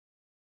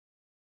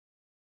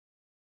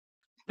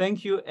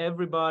Thank you,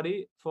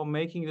 everybody, for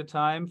making the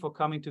time, for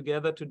coming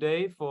together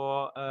today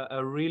for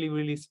a really,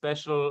 really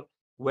special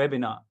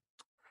webinar.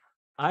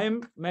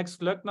 I'm Max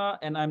Glöckner,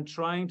 and I'm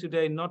trying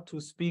today not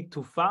to speak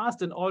too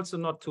fast and also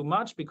not too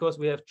much, because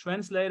we have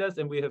translators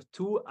and we have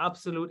two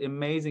absolute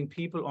amazing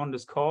people on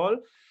this call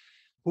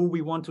who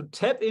we want to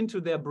tap into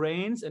their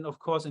brains and, of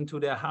course, into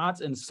their hearts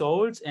and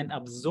souls and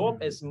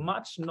absorb as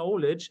much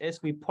knowledge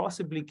as we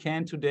possibly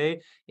can today.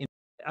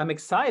 I'm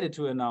excited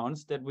to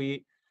announce that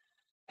we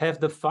have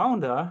the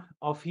founder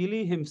of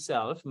Healy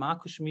himself,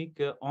 Marco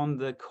Schmieke, on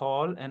the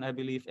call, and I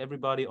believe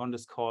everybody on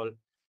this call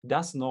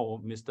does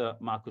know Mr.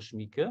 Marco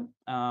Schmieke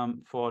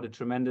for the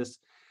tremendous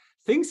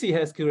things he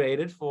has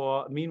created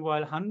for,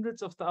 meanwhile,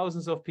 hundreds of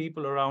thousands of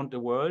people around the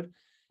world.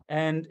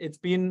 And it's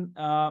been,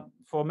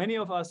 for many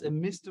of us, a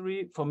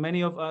mystery, for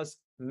many of us,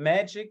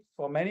 magic,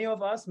 for many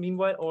of us,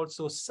 meanwhile,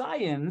 also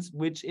science,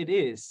 which it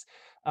is.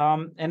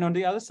 And on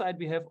the other side,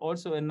 we have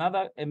also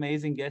another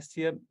amazing guest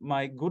here,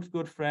 my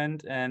good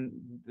friend, and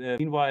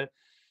meanwhile,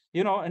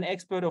 you know, an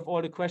expert of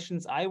all the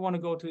questions I want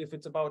to go to if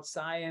it's about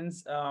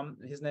science.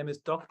 His name is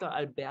Dr.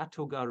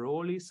 Alberto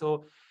Garoli.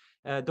 So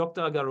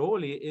Dr.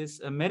 Garoli is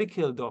a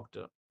medical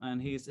doctor,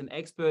 and he's an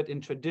expert in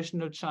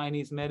traditional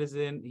Chinese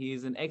medicine.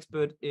 He's an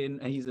expert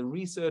he's a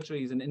researcher,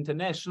 he's an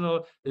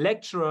international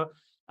lecturer.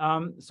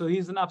 So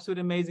he's an absolute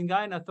amazing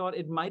guy, and I thought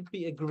it might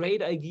be a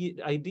great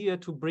idea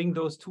to bring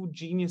those two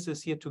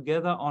geniuses here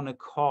together on a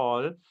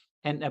call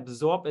and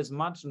absorb as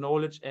much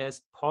knowledge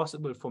as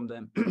possible from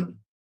them.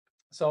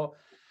 So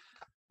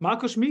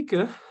Marco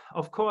Schmieke,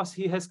 of course,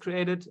 he has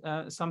created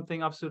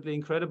something absolutely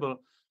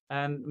incredible.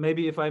 And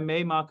maybe if I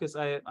may, Marcus,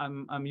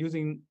 I'm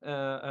using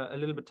a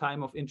little bit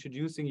time of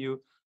introducing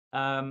you.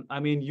 I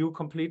mean, you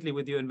completely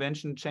with your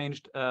invention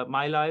changed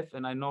my life,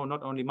 and I know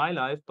not only my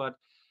life, but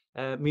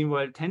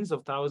meanwhile, tens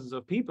of thousands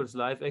of people's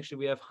life. Actually,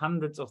 we have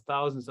hundreds of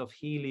thousands of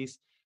Healys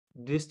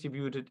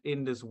distributed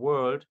in this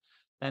world.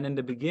 And in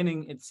the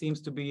beginning, it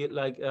seems to be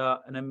like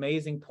an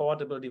amazing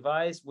portable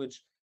device,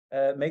 which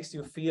makes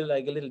you feel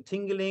like a little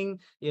tingling.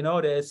 You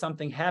know, there's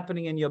something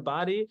happening in your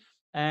body,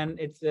 and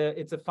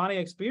it's a funny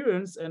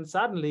experience. And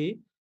suddenly,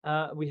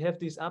 we have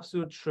these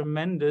absolute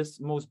tremendous,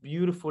 most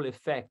beautiful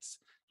effects.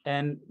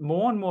 And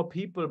more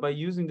people, by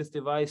using this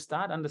device,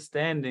 start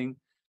understanding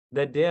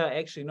that they are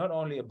actually not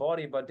only a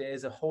body, but there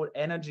is a whole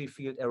energy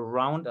field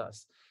around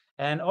us.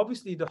 And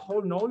obviously, the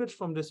whole knowledge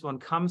from this one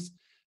comes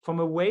from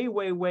a way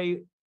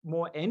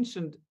more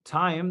ancient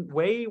time,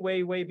 way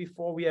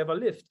before we ever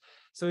lived.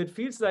 So it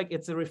feels like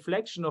it's a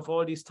reflection of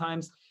all these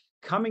times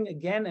coming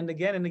again and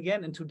again and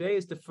again. And today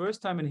is the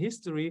first time in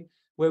history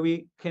where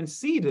we can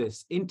see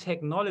this in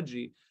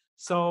technology.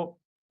 So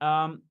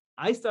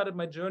I started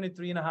my journey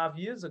 3.5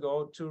 years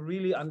ago to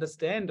really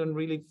understand and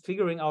really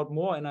figuring out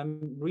more. And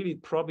I'm really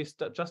probably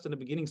just in the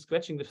beginning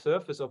scratching the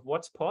surface of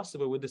what's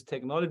possible with this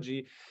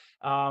technology,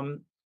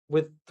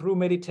 through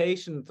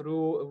meditation,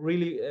 through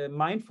really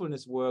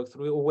mindfulness work,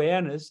 through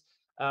awareness.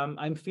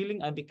 I'm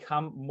feeling I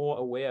become more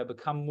aware,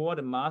 become more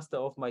the master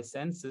of my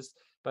senses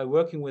by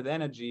working with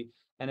energy,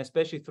 and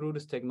especially through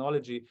this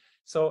technology.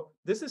 So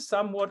this is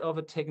somewhat of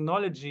a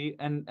technology,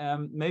 and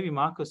maybe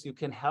Marcus, you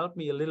can help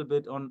me a little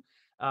bit on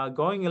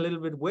going a little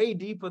bit way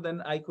deeper than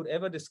I could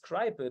ever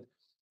describe it.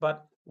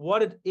 But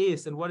what it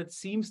is and what it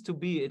seems to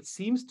be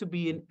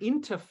an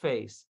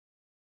interface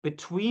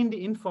between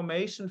the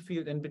information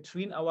field and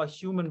between our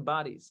human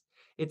bodies.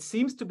 It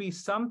seems to be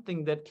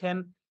something that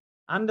can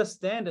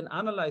understand and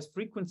analyze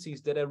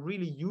frequencies that are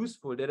really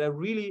useful, that are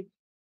really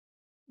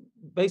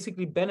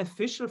basically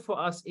beneficial for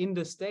us in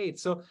the state.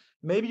 So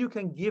maybe you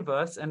can give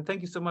us, and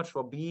thank you so much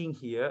for being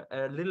here,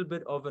 a little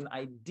bit of an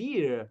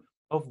idea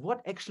of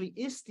what actually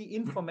is the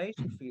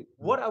information field.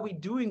 What are we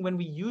doing when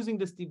we're using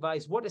this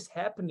device? What is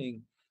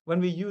happening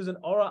when we use an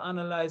aura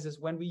analysis,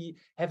 when we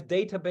have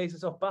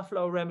databases of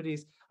buffalo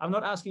remedies? I'm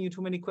not asking you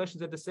too many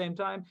questions at the same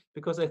time,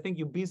 because I think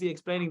you're busy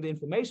explaining the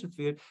information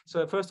field.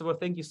 So first of all,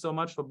 thank you so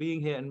much for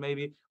being here, and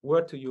maybe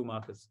word to you,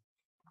 Marcus.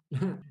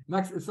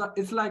 Max,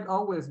 it's like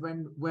always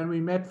when we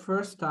met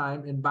first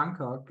time in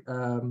Bangkok,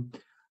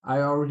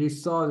 I already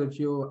saw that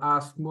you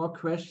asked more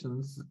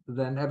questions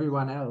than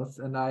everyone else,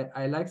 and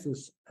I like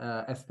this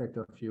aspect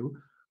of you.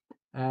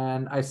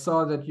 And I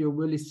saw that you're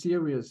really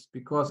serious,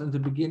 because in the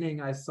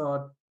beginning I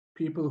saw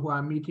people who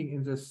are meeting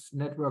in this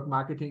network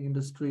marketing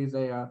industry,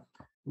 they are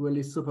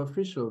really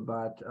superficial.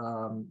 But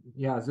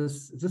yeah,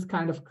 this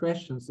kind of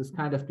questions, this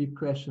kind of deep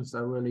questions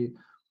are really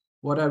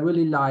what I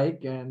really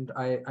like, and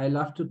I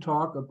love to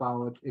talk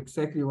about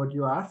exactly what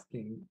you're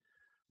asking.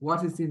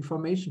 What is the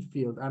information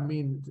field? I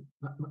mean,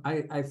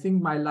 I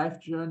think my life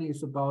journey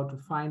is about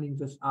finding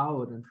this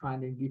out and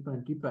finding deeper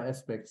and deeper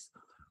aspects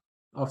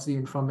of the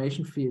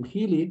information field.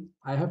 Healy,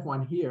 I have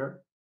one here.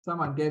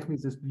 Someone gave me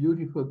this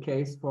beautiful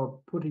case for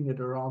putting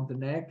it around the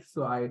neck,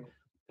 so I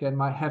can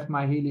have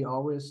my Healy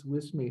always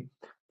with me.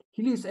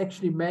 Healy is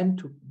actually meant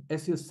to,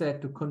 as you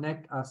said, to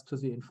connect us to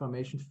the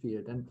information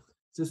field. And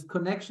this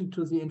connection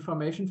to the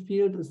information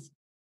field is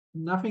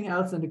nothing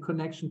else than a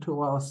connection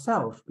to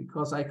ourselves,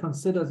 because I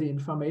consider the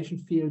information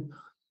field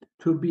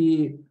to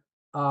be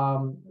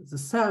the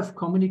self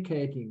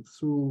communicating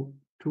through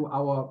to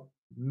our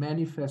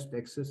manifest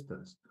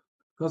existence.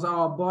 Because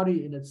our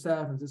body in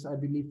itself, and this I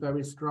believe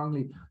very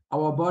strongly,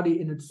 our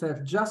body in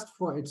itself, just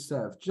for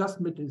itself, just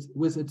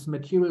with its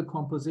material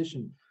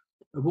composition,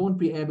 won't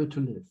be able to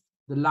live.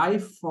 The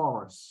life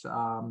force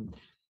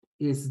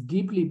is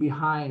deeply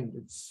behind.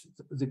 It's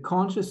the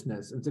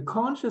consciousness, and the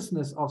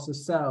consciousness of the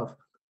self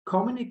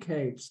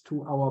communicates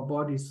to our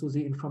bodies through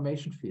the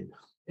information field.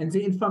 And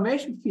the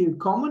information field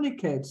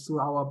communicates to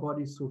our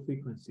bodies through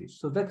frequencies.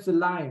 So that's the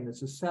line.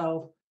 It's a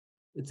self,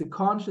 it's a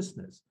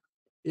consciousness,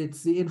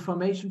 it's the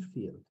information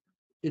field,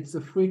 it's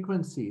the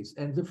frequencies.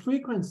 And the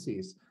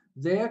frequencies,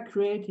 they're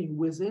creating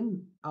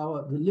within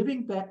the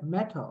living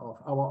matter of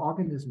our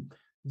organism,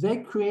 they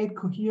create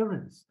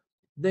coherence.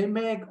 They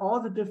make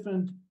all the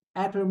different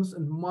atoms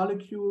and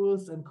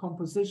molecules and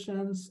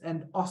compositions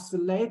and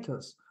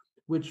oscillators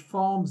which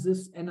form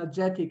this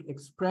energetic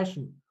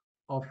expression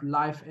of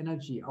life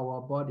energy,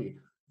 our body.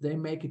 They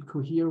make it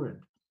coherent.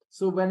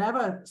 So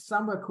whenever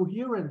somewhere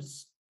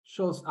coherence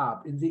shows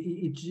up in the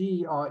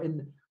EEG or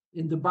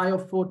in the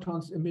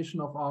biophotons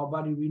emission of our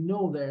body, we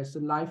know there's a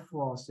life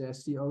force,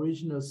 there's the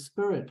original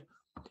spirit,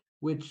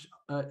 which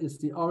is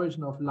the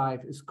origin of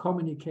life, is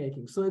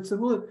communicating. So it's a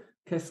whole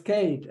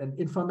cascade, and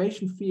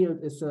information field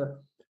is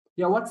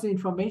what's the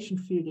information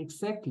field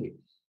exactly?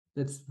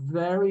 That's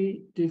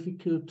very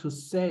difficult to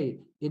say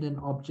in an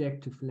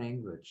objective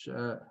language.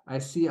 I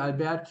see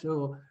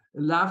Alberto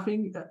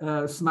laughing,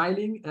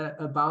 smiling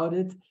about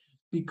it,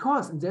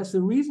 because, and there's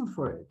a reason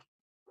for it.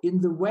 In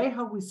the way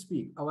how we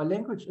speak, our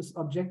language is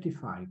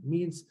objectifying,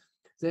 means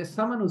there's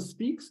someone who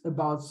speaks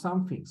about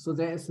something. So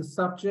there is a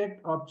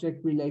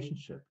subject-object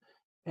relationship.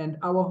 And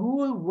our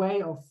whole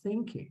way of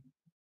thinking,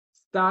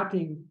 but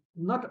in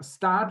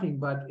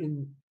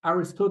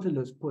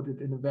Aristotle put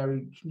it in a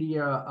very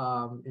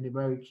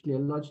clear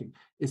logic,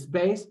 is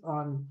based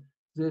on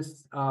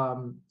this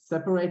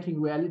separating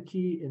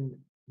reality in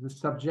the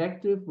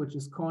subjective, which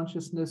is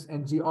consciousness,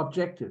 and the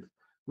objective,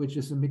 which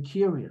is a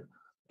material.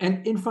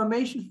 And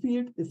information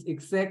field is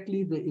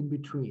exactly the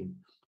in-between.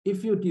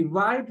 If you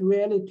divide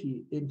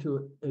reality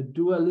into a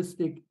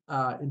dualistic,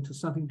 into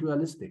something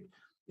dualistic,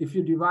 if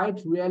you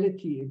divide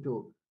reality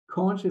into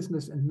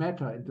consciousness and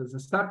matter, into the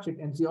subject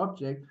and the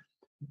object,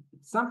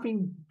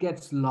 something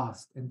gets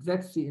lost, and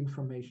that's the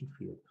information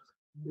field.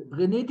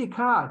 René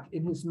Descartes,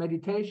 in his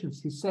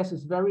meditations, he says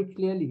this very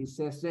clearly. He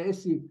says there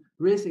is the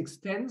res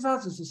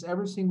extensa, this is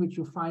everything which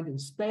you find in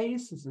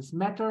space, this is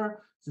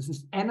matter, this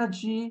is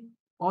energy,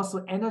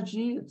 also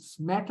energy, it's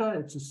matter,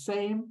 it's the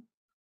same.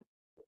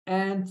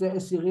 And there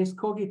is the res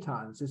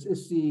cogitans, this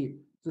is the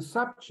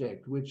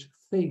subject which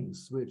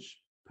thinks, which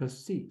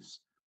perceives.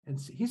 And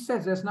he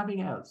says there's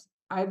nothing else.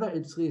 Either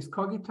it's res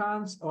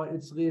cogitans or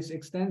it's res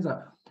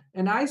extensa.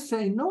 And I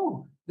say,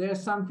 no,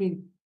 there's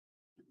something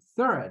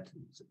third,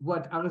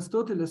 what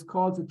Aristotle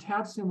calls the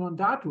tertium non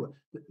datur.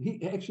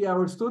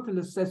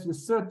 Aristotle says the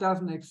third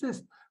doesn't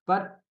exist,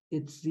 but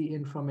it's the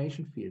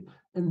information field.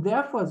 And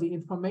therefore, the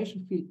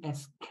information field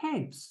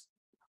escapes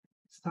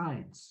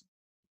science,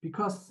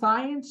 because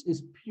science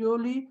is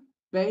purely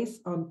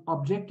based on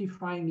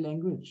objectifying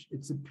language.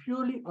 It's a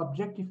purely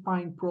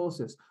objectifying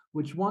process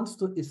which wants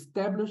to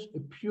establish a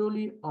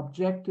purely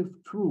objective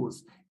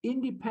truth,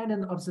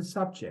 independent of the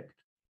subject.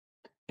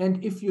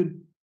 And if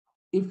you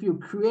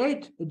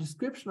create a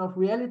description of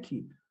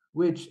reality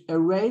which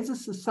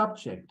erases the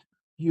subject,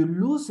 you're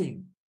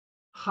losing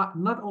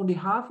not only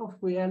half of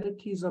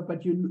realities,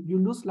 but you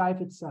lose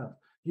life itself.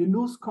 You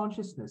lose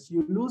consciousness.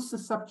 You lose the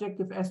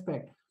subjective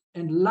aspect.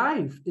 And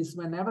life is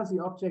whenever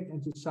the object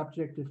and the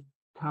subjective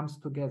comes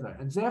together.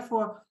 And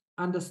therefore,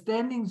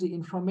 understanding the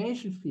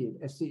information field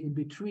as the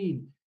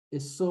in-between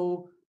is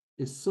so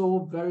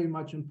very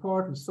much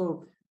important.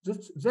 So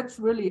that's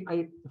really,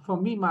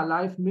 for me, my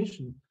life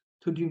mission,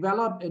 to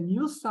develop a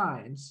new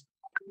science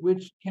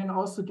which can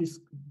also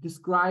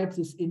describe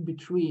this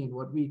in-between,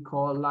 what we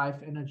call life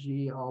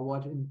energy, or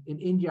what in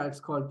India it's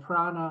called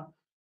prana,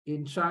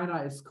 in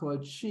China it's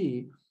called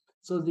qi.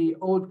 So the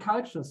old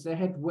cultures, they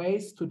had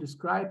ways to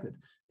describe it.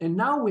 And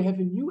now we have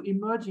a new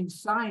emerging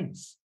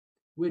science,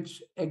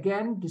 which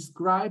again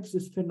describes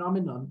this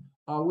phenomenon,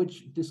 or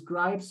which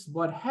describes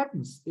what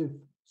happens if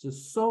the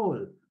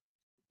soul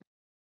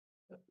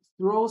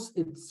throws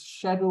its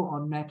shadow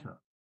on matter.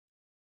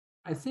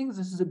 I think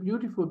this is a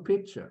beautiful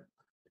picture.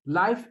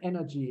 Life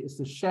energy is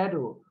the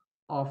shadow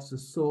of the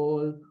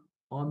soul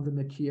on the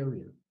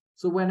material.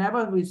 So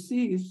whenever we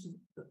see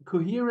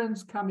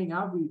coherence coming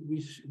up,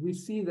 we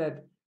see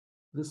that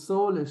the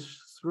soul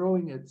is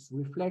throwing its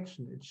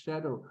reflection, its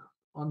shadow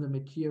on the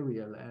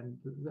material. And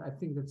I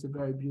think that's a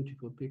very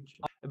beautiful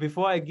picture.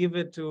 Before I give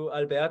it to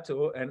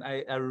Alberto, and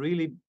I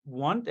really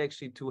want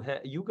actually to have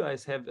you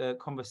guys have a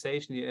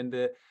conversation here in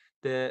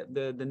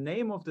the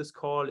name of this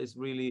call is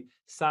really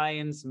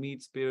Science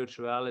Meets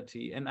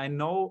Spirituality. And I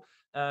know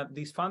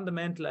these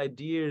fundamental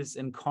ideas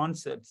and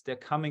concepts, they're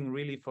coming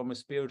really from a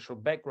spiritual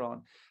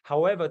background.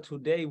 However,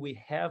 today we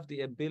have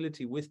the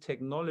ability with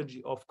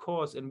technology, of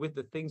course, and with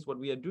the things what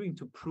we are doing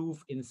to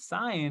prove in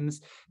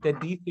science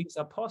that these things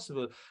are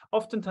possible.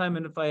 Oftentimes,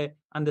 and if I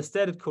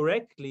understand it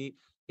correctly,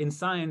 in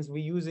science,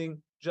 we're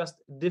using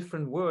just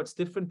different words,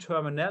 different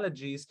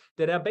terminologies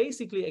that are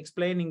basically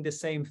explaining the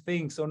same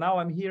thing. So now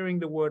I'm hearing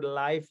the word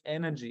life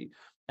energy.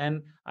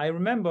 And I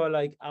remember,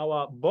 like,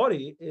 our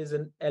body is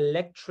an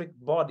electric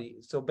body.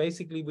 So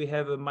basically we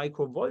have a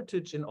micro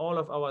voltage in all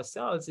of our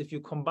cells. If you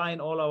combine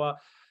all our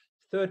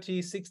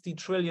 30, 60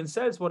 trillion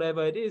cells,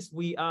 whatever it is,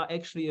 we are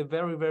actually a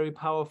very, very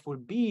powerful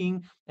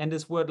being. And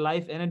this word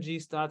life energy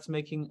starts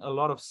making a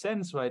lot of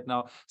sense right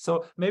now.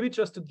 So maybe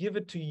just to give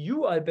it to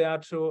you,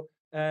 Alberto,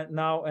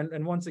 now,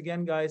 and once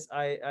again, guys,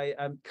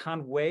 I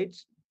can't wait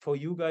for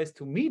you guys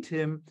to meet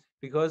him,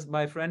 because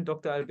my friend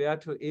Dr.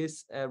 Alberto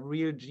is a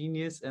real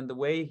genius, and the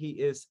way he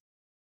is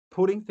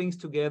putting things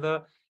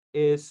together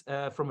is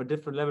from a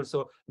different level.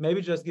 So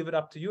maybe just give it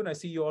up to you. And I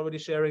see you already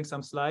sharing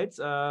some slides.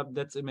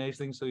 That's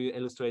amazing. So you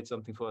illustrate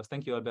something for us.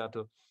 Thank you,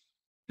 Alberto.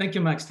 Thank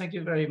you, Max. Thank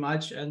you very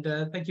much. And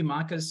thank you,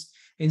 Marcus.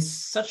 In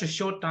such a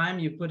short time,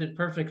 you put it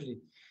perfectly.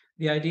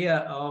 The idea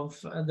of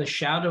the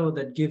shadow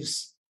that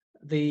gives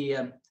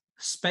the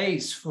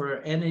space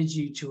for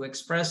energy to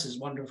express is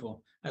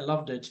wonderful. I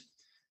loved it.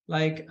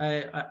 Like,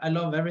 I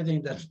love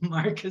everything that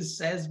Marcus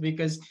says,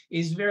 because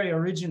he's very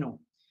original.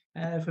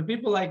 For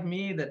people like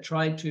me that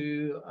try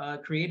to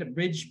create a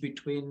bridge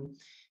between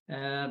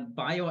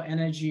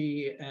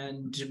bioenergy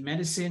and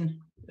medicine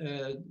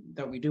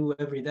that we do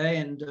every day,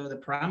 and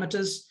the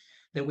parameters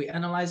that we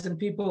analyze in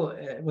people,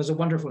 it was a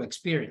wonderful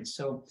experience.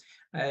 So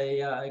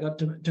I got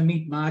to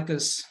meet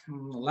Marcus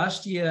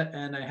last year,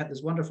 and I had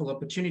this wonderful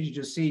opportunity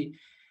to see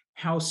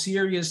how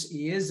serious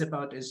he is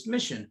about his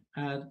mission.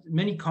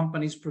 Many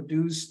companies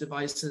produce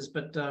devices,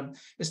 but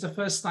it's the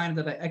first time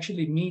that I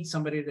actually meet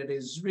somebody that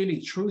is really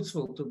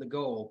truthful to the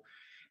goal.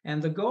 And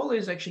the goal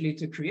is actually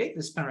to create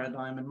this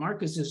paradigm, and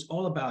Marcus is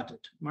all about it.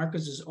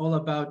 Marcus is all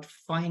about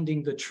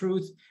finding the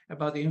truth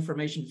about the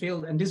information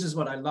field, and this is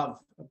what I love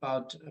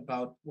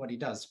about what he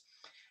does.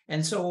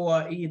 And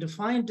so he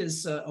defined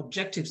this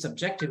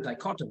objective-subjective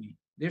dichotomy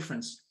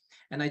difference.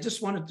 And I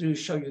just wanted to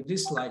show you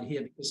this slide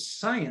here, because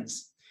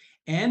science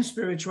and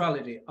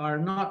spirituality are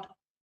not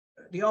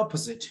the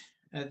opposite.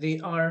 They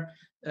are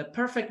a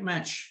perfect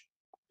match.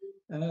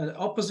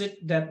 Opposite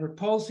that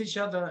repulse each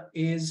other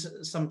is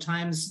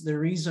sometimes the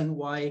reason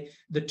why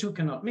the two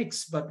cannot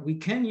mix, but we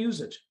can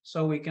use it.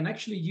 So we can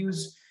actually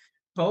use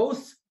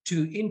both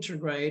to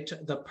integrate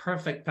the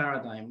perfect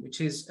paradigm,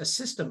 which is a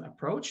system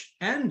approach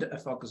and a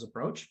focus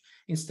approach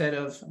instead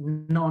of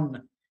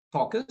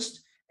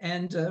non-focused.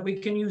 And we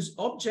can use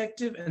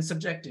objective and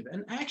subjective.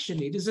 And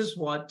actually, this is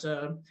what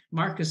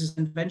Marcus's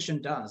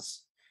invention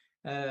does.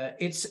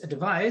 It's a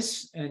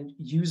device and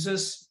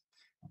uses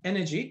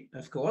energy,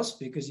 of course,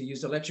 because you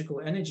use electrical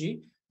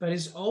energy, but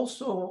it's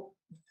also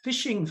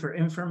fishing for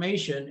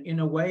information in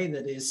a way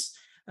that is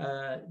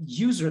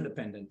user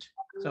dependent.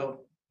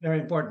 So very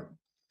important.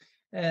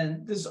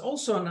 And there's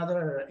also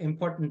another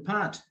important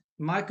part.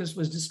 Marcus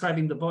was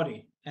describing the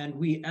body, and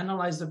we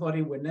analyze the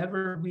body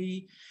whenever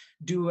we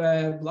do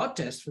a blood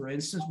test. For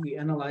instance, we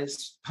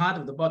analyze part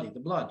of the body,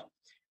 the blood.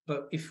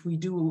 But if we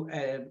do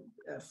a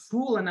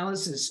full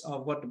analysis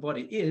of what the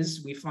body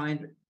is, we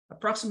find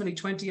approximately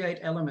 28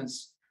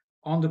 elements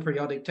on the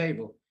periodic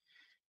table,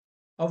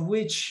 of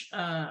which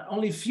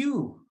only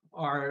few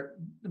are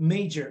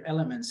major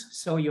elements.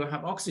 So you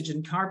have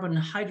oxygen, carbon,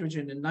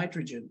 hydrogen, and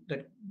nitrogen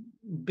that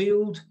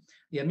build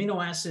the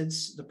amino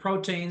acids, the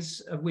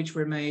proteins of which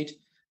we're made.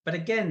 But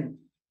again,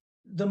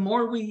 the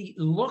more we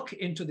look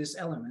into these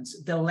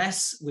elements, the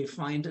less we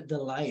find the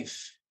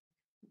life.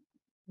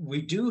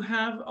 We do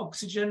have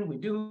oxygen, we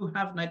do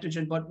have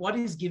nitrogen, but what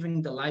is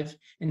giving the life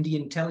and the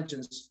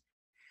intelligence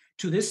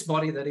to this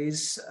body that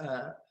is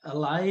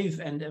alive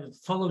and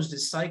follows the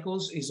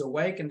cycles, is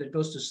awake and then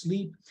goes to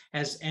sleep,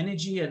 has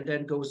energy and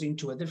then goes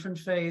into a different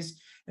phase?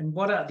 And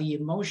what are the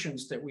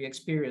emotions that we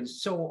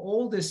experience? So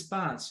all this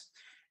parts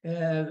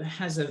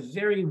has a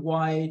very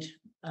wide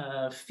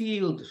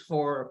field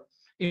for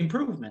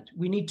improvement.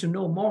 We need to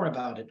know more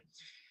about it.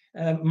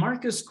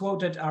 Marcus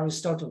quoted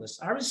Aristoteles.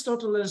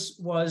 Aristoteles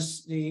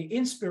was the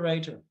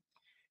inspirator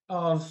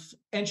of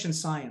ancient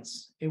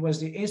science. It was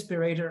the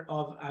inspirator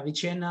of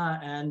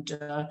Avicenna and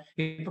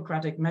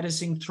Hippocratic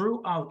medicine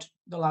throughout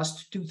the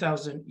last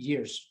 2,000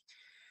 years.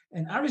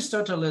 And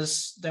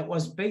Aristoteles, that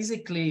was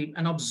basically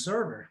an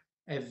observer,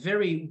 a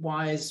very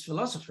wise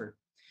philosopher,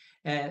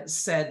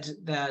 said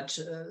that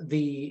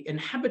the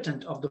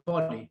inhabitant of the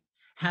body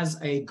has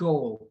a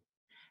goal.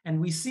 And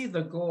we see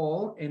the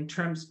goal in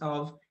terms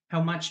of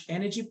how much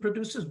energy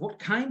produces, what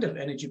kind of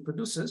energy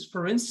produces.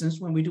 For instance,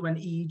 when we do an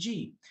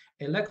EEG,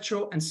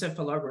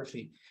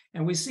 electroencephalography,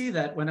 and we see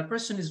that when a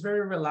person is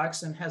very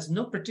relaxed and has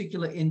no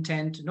particular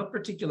intent, no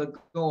particular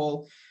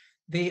goal,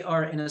 they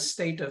are in a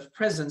state of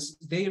presence,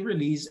 they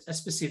release a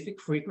specific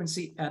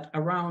frequency at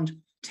around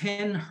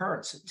 10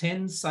 hertz,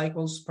 10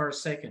 cycles per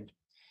second.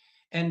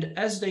 And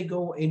as they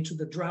go into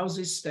the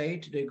drowsy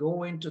state, they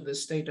go into the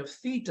state of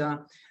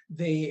theta,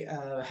 they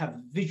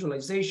have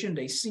visualization,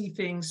 they see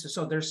things.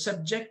 So their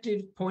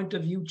subjective point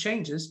of view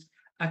changes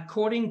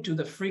according to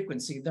the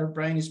frequency their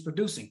brain is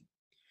producing.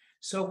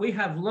 So we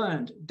have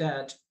learned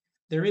that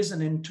there is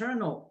an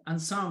internal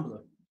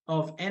ensemble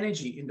of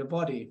energy in the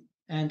body,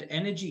 and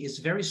energy is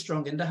very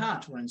strong in the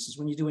heart. For instance,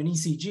 when you do an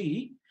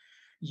ECG,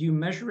 you're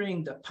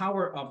measuring the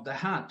power of the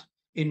heart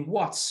in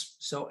watts.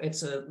 So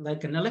it's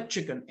like an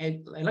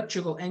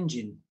electrical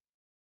engine.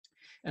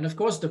 And of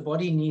course, the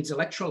body needs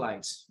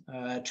electrolytes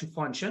to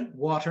function.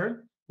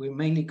 Water, we're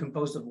mainly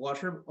composed of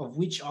water, of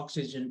which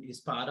oxygen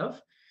is part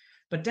of.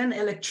 But then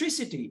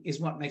electricity is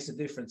what makes a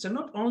difference. And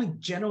not only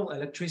general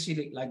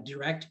electricity, like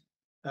direct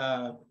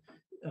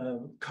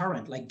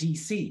current, like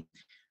DC,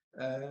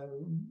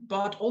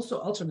 but also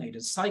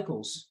alternated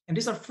cycles. And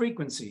these are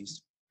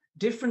frequencies.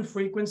 Different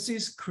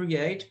frequencies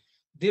create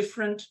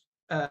different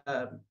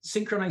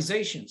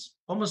synchronizations,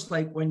 almost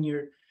like when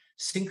you're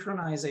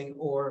synchronizing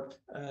or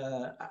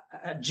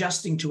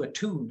adjusting to a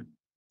tune.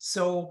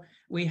 So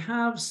we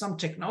have some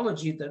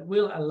technology that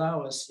will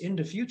allow us in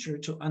the future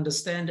to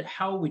understand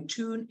how we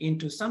tune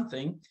into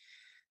something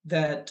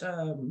that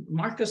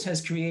Marcus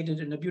has created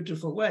in a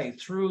beautiful way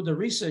through the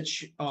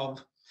research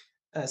of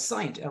a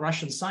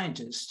Russian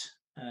scientist,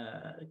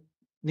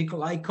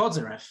 Nikolai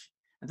Kozyrev.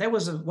 And that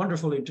was a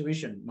wonderful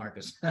intuition,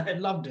 Marcus. I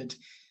loved it.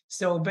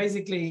 So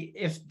basically,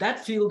 if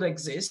that field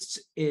exists,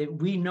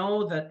 we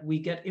know that we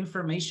get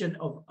information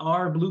of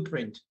our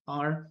blueprint,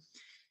 our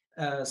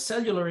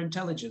cellular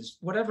intelligence.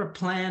 Whatever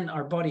plan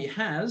our body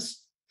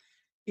has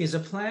is a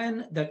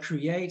plan that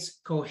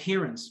creates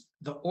coherence.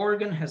 The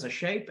organ has a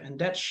shape, and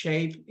that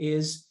shape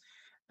is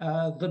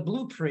the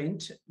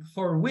blueprint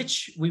for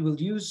which we will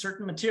use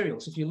certain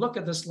materials. If you look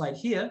at the slide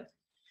here,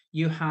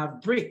 you have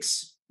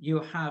bricks,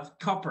 you have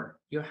copper,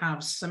 you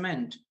have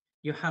cement,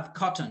 you have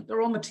cotton.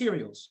 They're all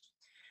materials.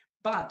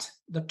 But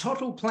the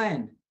total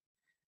plan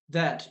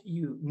that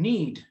you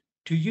need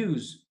to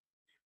use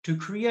to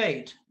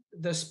create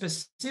the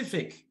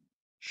specific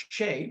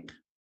shape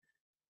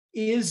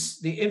is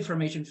the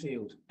information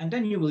field. And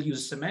then you will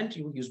use cement,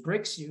 you will use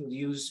bricks, you will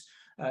use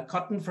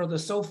cotton for the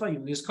sofa, you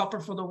will use copper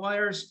for the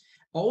wires.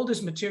 All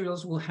these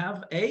materials will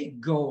have a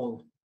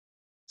goal.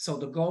 So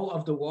the goal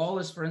of the wall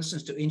is, for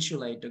instance, to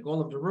insulate. The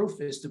goal of the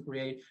roof is to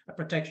create a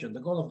protection.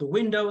 The goal of the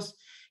windows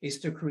is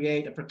to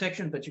create a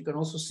protection, but you can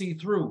also see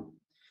through.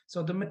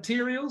 So the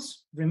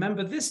materials,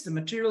 remember this, the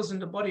materials in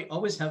the body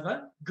always have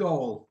a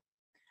goal.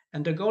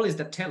 And the goal is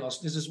the telos.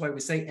 This is why we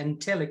say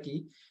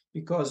entelechy,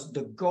 because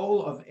the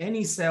goal of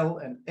any cell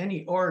and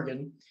any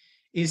organ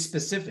is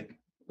specific.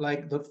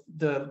 Like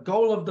the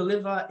goal of the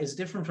liver is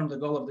different from the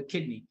goal of the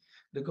kidney.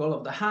 The goal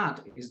of the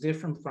heart is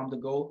different from the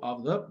goal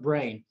of the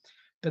brain.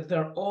 But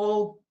they're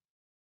all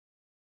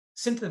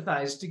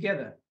synthesized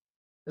together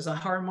as a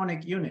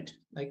harmonic unit.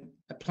 Like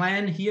a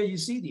plan here, you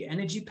see the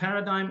energy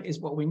paradigm is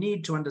what we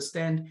need to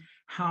understand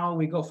how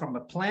we go from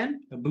a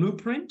plan, a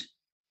blueprint,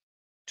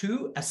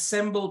 to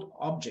assembled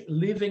object,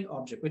 living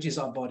object, which is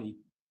our body.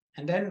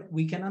 And then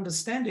we can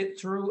understand it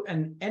through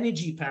an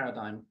energy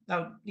paradigm.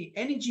 Now, the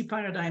energy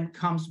paradigm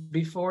comes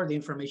before the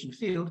information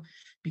field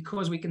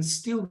because we can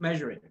still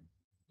measure it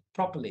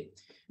properly.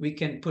 We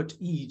can put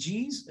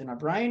EEGs in our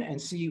brain and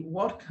see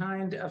what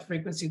kind of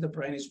frequency the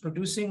brain is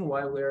producing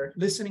while we're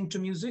listening to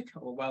music,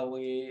 or while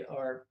we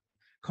are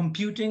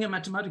computing a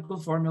mathematical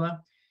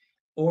formula,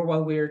 or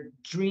while we're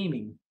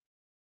dreaming.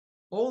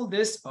 All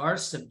this are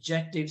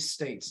subjective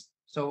states.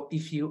 So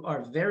if you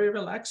are very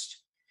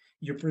relaxed,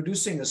 you're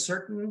producing a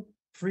certain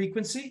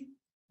frequency,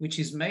 which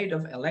is made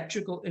of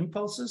electrical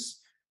impulses,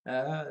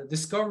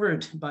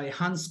 discovered by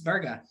Hans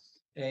Berger,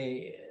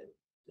 a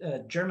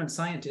German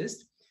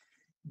scientist,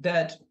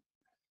 that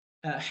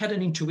had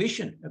an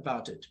intuition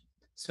about it.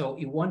 So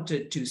he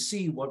wanted to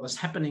see what was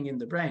happening in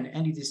the brain,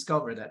 and he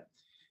discovered that.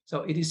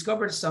 So he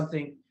discovered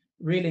something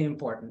really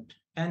important.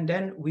 And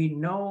then we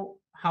know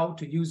how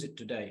to use it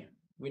today.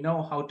 We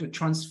know how to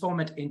transform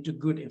it into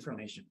good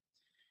information.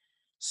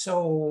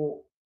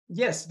 So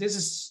yes, this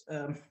is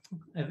a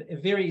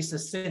very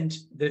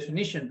succinct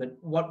definition, but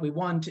what we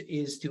want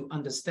is to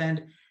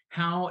understand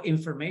how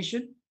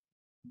information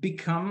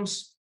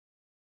becomes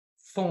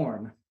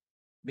form,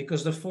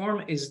 because the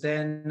form is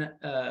then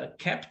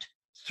kept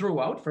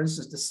throughout. For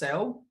instance, the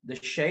cell, the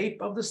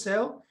shape of the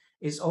cell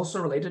is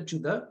also related to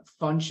the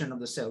function of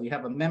the cell. You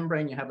have a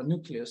membrane, you have a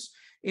nucleus.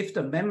 If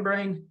the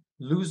membrane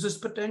loses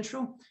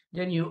potential,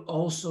 then you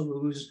also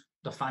lose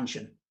the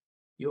function.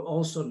 You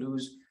also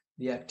lose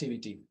the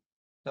activity.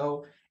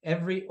 So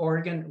every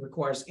organ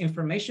requires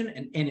information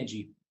and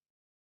energy.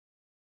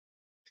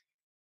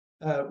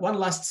 One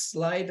last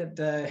slide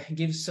that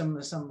gives some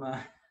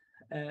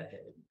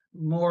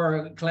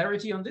more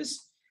clarity on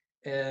this.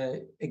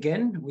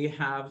 Again, we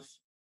have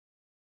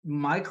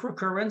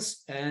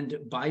microcurrents and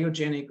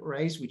biogenic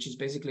rays, which is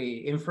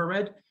basically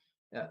infrared.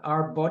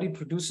 Our body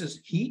produces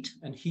heat,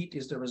 and heat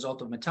is the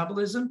result of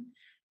metabolism.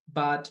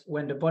 But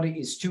when the body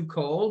is too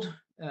cold,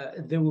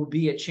 there will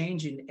be a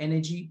change in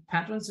energy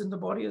patterns in the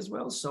body as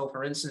well. So,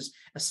 for instance,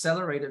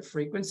 accelerated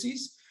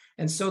frequencies.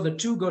 And so the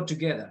two go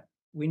together.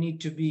 We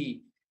need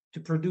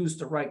to produce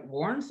the right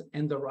warmth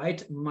and the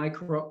right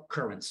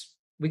microcurrents.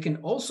 We can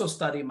also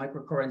study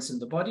microcurrents in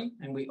the body,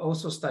 and we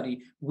also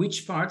study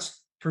which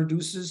parts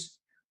produces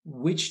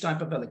which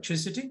type of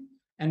electricity.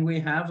 And we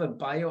have a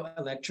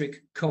bioelectric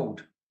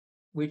code,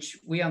 which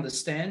we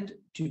understand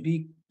to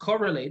be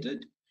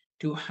correlated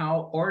to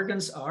how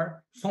organs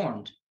are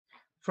formed.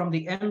 From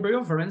the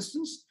embryo, for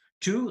instance,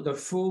 to the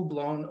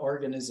full-blown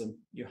organism.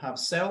 You have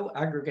cell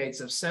aggregates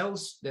of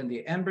cells, then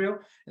the embryo,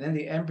 and then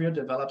the embryo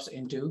develops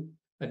into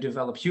a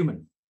developed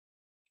human.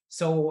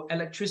 So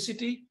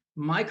electricity,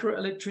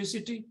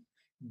 microelectricity,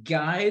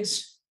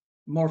 guides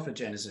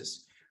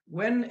morphogenesis.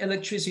 When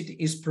electricity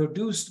is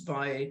produced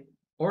by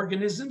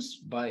organisms,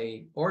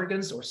 by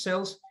organs or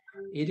cells,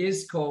 it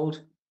is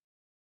called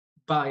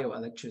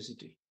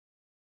bioelectricity.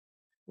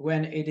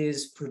 When it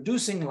is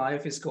producing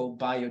life, it's called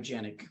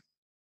biogenic.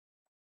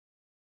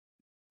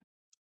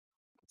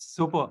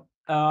 Super.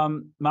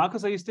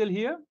 Marcus, are you still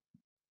here?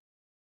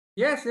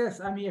 Yes,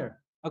 I'm here.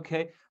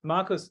 Okay,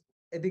 Marcus,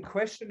 the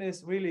question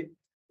is really,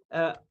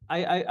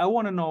 I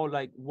want to know,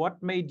 like,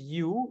 what made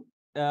you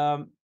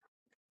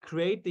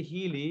create the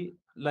Healy,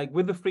 like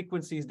with the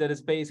frequencies that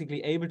is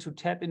basically able to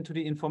tap into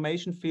the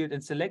information field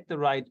and select the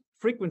right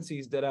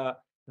frequencies that are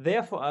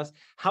there for us.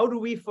 How do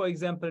we, for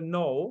example,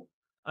 know?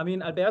 I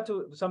mean,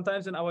 Alberto,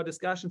 sometimes in our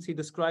discussions, he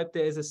described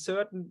there is a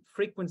certain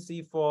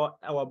frequency for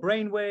our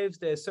brain waves.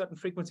 There's certain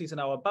frequencies in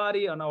our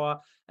body, and our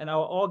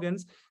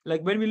organs.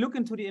 Like when we look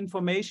into the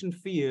information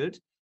field,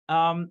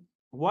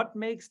 what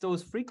makes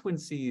those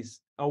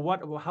frequencies,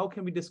 or how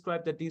can we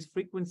describe that these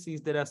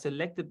frequencies that are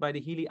selected by the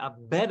Healy are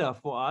better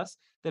for us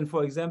than,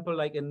 for example,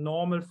 like a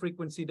normal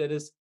frequency that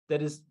is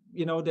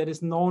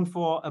known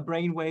for a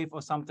brain wave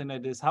or something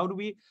like this? How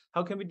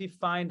can we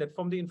define that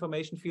from the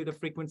information field of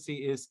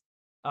frequency is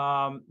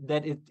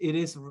that it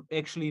is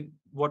actually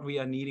what we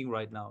are needing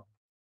right now?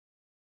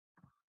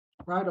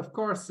 Right, of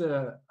course,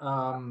 there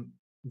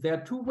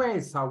are two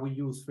ways how we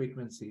use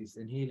frequencies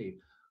in Healy.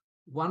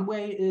 One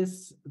way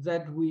is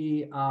that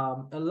we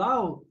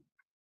allow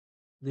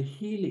the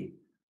Healy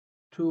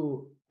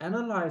to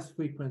analyze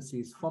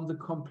frequencies from the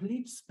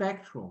complete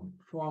spectrum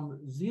from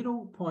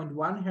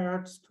 0.1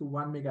 hertz to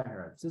 1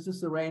 megahertz. This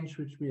is the range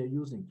which we are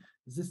using.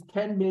 This is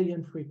 10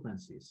 million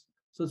frequencies.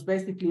 So it's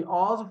basically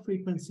all the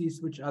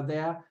frequencies which are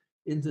there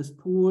in this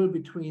pool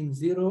between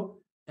 0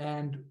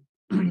 and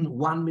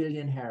 1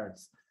 million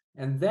hertz.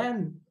 And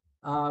then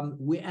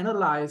we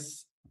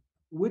analyze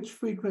which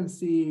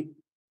frequency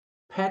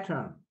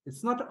pattern.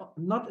 It's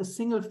not a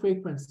single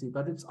frequency,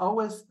 but it's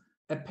always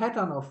a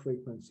pattern of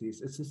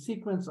frequencies. It's a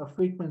sequence of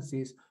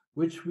frequencies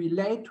which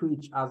relate to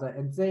each other,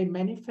 and they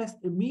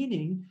manifest a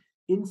meaning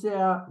in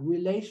their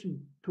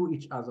relation to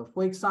each other.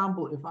 For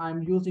example, if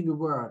I'm using a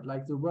word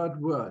like the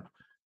word word,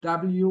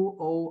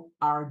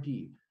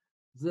 W-O-R-D,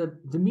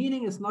 the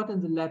meaning is not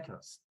in the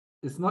letters.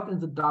 It's not in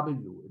the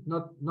W.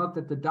 Not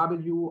that the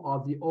W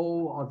or the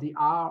O or the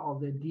R or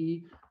the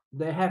D,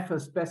 they have a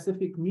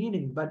specific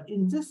meaning. But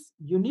in this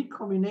unique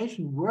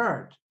combination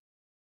word,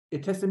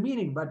 it has a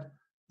meaning. But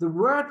the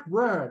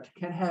word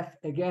can have,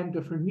 again,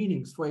 different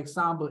meanings. For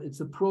example, it's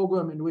a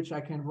program in which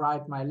I can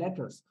write my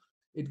letters.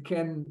 It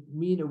can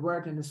mean a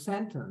word in a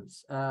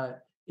sentence.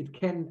 It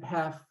can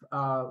have,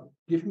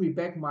 give me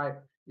back my,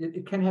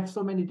 it can have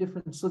so many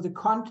different, so the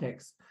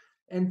context.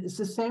 And it's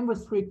the same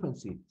with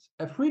frequencies.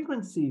 A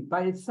frequency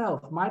by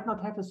itself might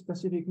not have a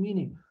specific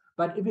meaning,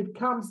 but if it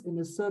comes in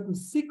a certain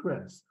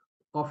sequence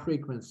of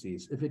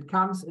frequencies, if it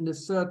comes in a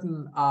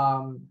certain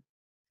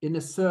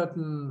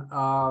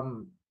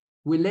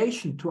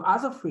relation to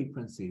other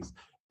frequencies,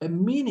 a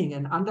meaning,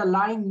 an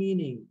underlying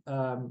meaning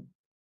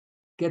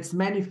gets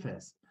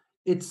manifest.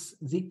 It's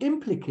the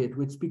implicate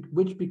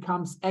which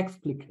becomes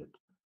explicate.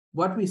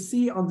 What we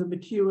see on the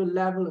material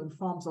level in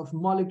forms of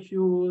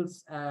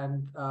molecules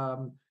and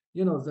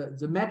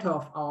the matter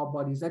of our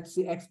bodies, that's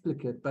the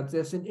explicate, but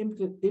there's an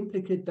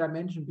implicate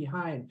dimension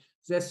behind.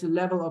 There's a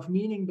level of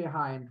meaning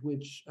behind,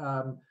 which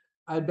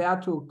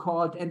Alberto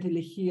called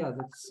entelechia.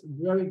 That's a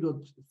very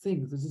good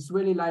thing. This is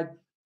really like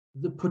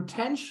the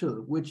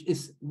potential which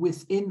is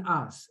within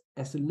us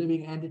as a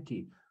living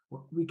entity.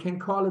 We can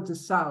call it the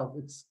self.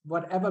 It's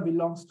whatever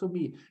belongs to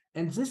me.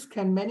 And this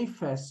can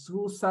manifest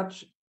through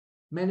such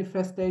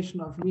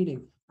manifestation of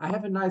meaning. I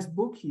have a nice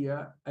book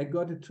here. I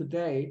got it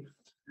today.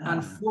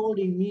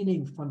 Unfolding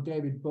Meaning from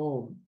David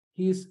Bohm.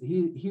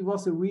 He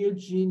was a real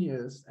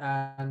genius,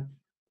 and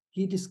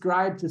he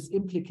described this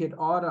implicate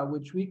order,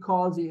 which we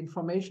call the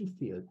information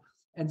field.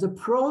 And the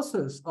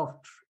process of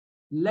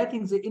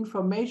letting the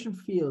information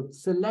field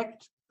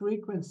select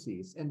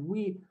frequencies and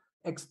we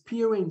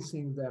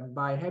experiencing them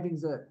by having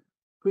the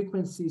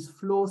frequencies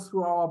flow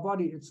through our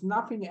body, it's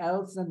nothing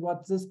else than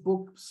what this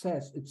book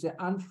says. It's the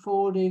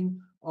unfolding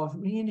of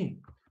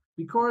meaning,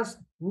 because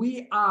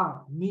we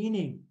are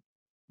meaning.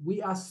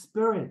 we are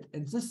spirit,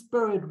 and this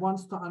spirit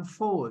wants to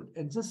unfold,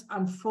 and this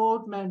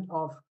unfoldment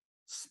of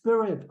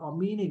spirit or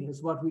meaning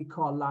is what we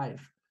call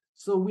life.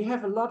 So we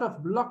have a lot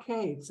of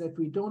blockades that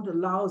we don't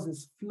allow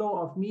this flow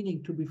of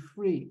meaning to be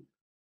free.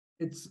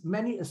 It's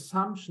many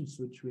assumptions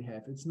which we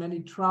have, it's many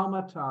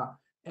traumata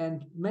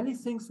and many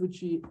things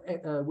which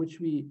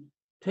we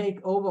take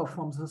over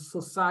from the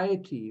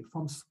society,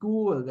 from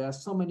school. There are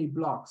so many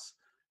blocks,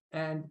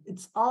 and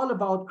it's all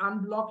about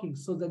unblocking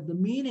so that the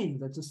meaning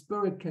that the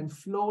spirit can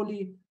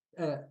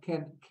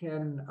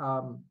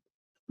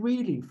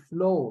freely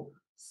flow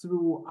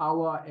through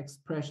our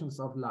expressions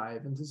of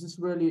life. And this is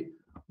really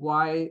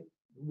why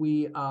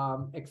we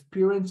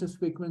experience these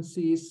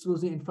frequencies through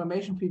the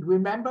information field.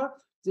 Remember,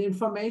 the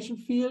information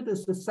field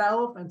is the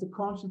self and the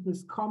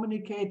consciousness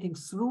communicating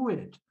through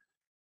it,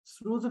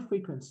 through the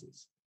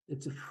frequencies.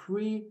 It's a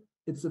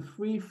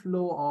free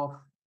flow of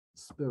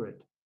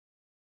spirit.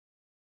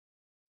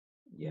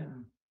 Yeah.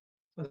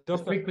 The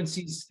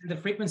frequencies, the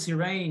frequency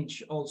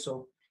range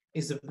also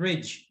is a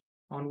bridge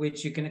on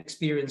which you can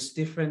experience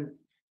different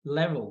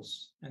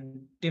levels and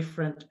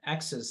different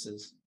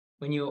accesses.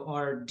 When you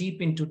are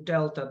deep into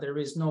delta, there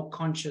is no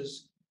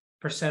conscious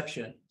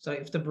perception. So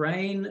if the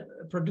brain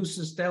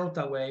produces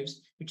delta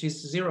waves, which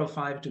is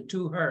 0.5 to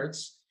 2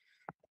 hertz,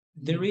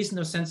 there is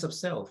no sense of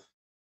self.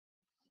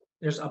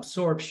 There's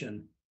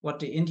absorption, what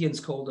the Indians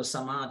call the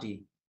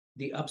samadhi,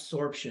 the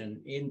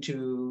absorption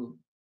into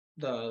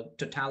the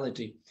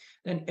totality.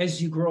 And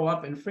as you grow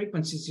up in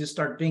frequencies, you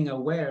start being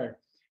aware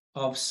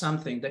of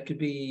something that could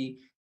be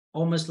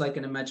almost like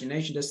an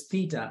imagination. There's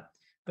theta,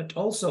 but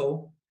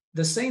also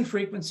the same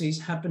frequencies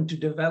happen to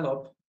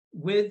develop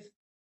with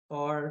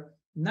our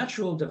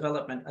natural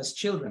development as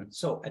children.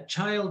 So a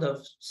child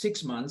of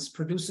 6 months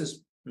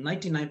produces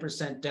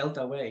 99%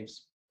 delta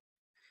waves.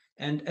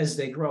 And as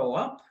they grow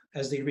up,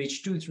 as they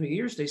reach 2-3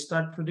 years, they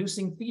start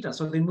producing theta.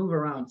 So they move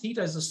around.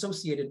 Theta is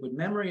associated with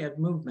memory and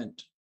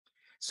movement.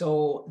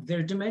 So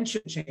their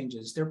dimension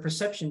changes, their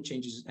perception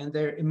changes, and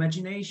their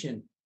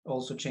imagination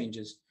also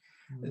changes.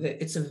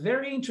 It's a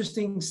very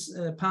interesting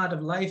part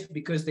of life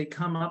because they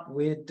come up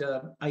with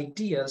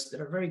ideas that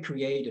are very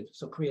creative.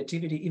 So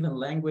creativity, even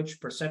language,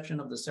 perception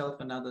of the self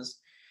and others.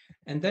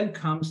 And then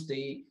comes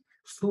the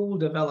full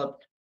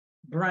developed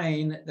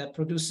brain that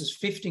produces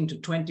 15 to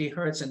 20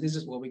 hertz. And this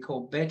is what we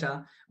call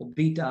beta or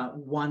beta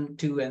 1,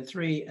 2, and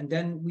 3. And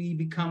then we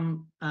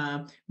become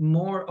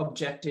more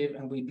objective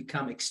and we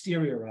become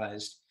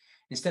exteriorized.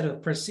 Instead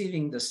of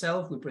perceiving the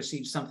self, we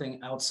perceive something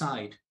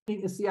outside. I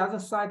think it's the other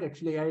side,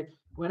 actually.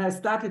 When I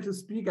started to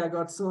speak, I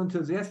got so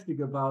enthusiastic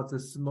about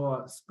this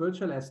more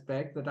spiritual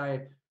aspect that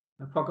I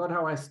forgot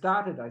how I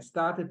started. I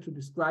started to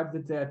describe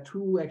that there are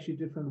two actually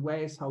different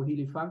ways how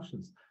Healy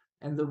functions.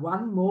 And the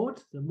one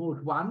mode, the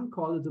mode 1,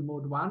 call it the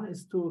mode 1,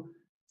 is to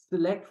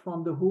select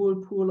from the whole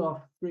pool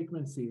of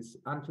frequencies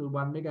until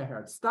 1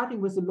 megahertz, starting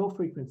with the low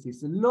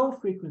frequencies. The low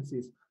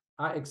frequencies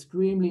are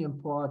extremely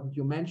important.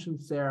 You mentioned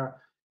their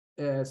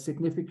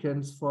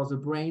significance for the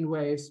brain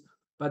waves,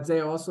 but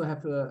they also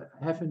have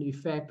an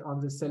effect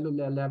on the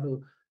cellular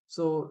level.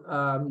 So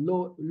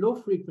low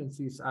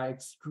frequencies are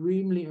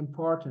extremely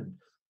important.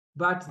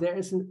 But there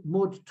is a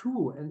mode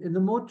 2, and in the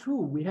mode 2,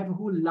 we have a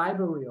whole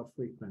library of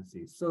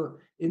frequencies. So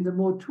in the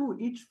mode 2,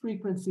 each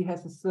frequency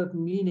has a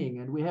certain meaning,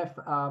 and we have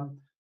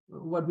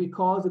what we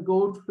call the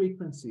gold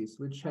frequencies,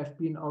 which have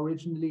been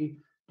originally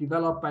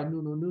developed by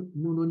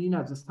Nuno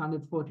Nina, this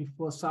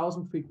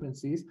 144,000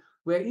 frequencies,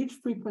 where each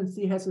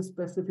frequency has a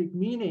specific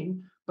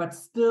meaning, but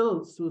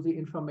still through the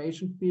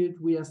information field,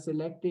 we are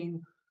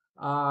selecting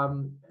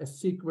a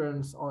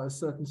sequence or a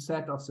certain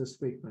set of these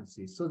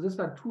frequencies. So these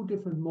are two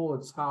different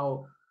modes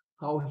how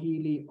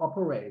Healy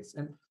operates.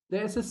 And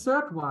there's a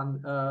third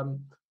one.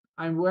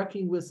 I'm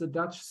working with a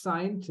Dutch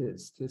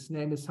scientist. His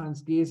name is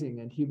Hans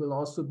Gesing, and he will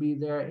also be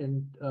there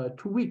in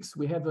 2 weeks.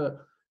 We have a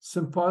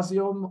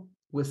symposium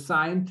with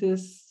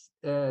scientists,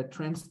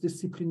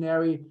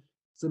 transdisciplinary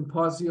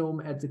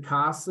symposium at the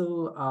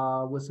castle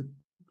with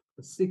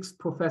 6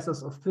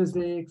 professors of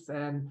physics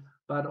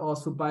but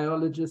also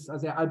biologists.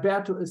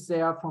 Alberto is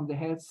there from the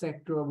health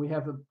sector. We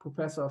have a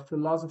professor of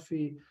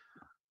philosophy.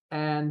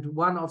 And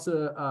one of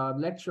the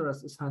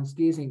lecturers is Hans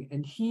Gesing,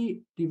 and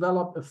he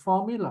developed a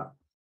formula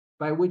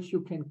by which you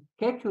can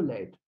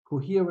calculate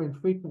coherent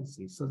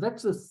frequencies. So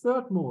that's the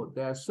third mode.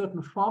 There are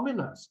certain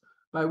formulas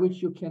by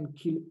which you can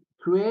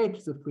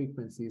create the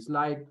frequencies,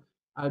 like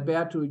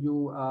Alberto,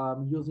 you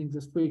using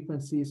the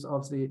frequencies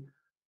of the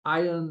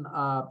ion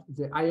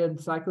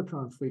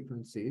cyclotron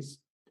frequencies,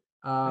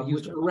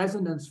 which are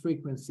resonance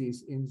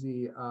frequencies in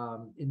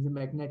the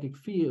magnetic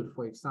field,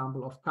 for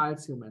example, of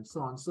calcium and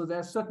so on. So there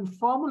are certain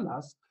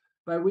formulas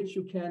by which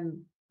you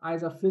can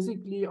either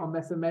physically or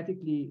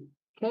mathematically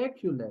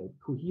calculate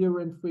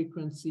coherent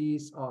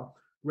frequencies or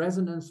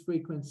resonance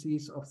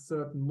frequencies of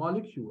certain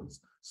molecules.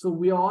 So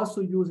we are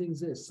also using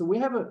this. So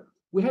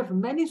we have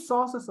many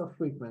sources of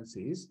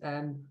frequencies,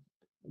 and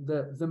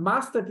the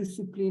master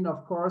discipline,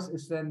 of course,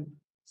 is then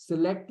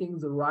selecting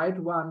the right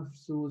one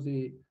through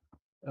the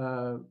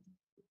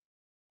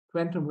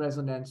quantum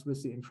resonance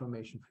with the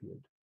information field.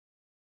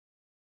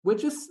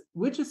 which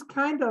is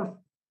kind of,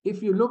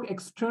 if you look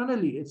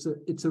externally,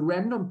 it's a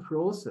random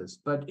process,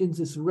 but in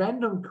this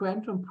random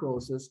quantum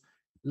process,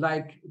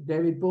 like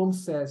David Bohm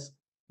says,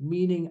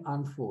 meaning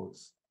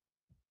unfolds.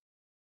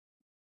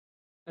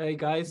 Hey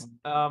guys,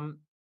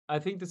 I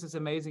think this is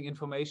amazing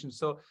information.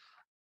 So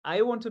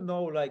I want to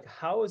know, like,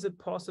 how is it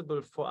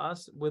possible for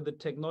us with the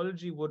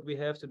technology what we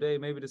have today?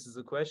 Maybe this is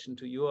a question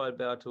to you,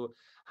 Alberto.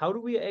 How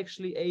do we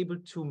actually able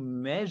to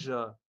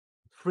measure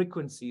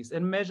frequencies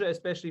and measure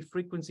especially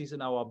frequencies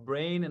in our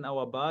brain, in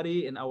our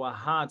body, in our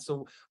heart?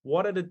 So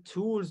what are the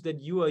tools that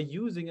you are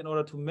using in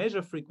order to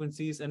measure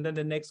frequencies? And then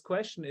the next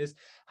question is,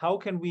 how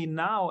can we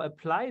now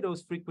apply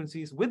those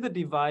frequencies with the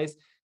device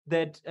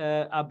that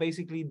are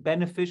basically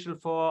beneficial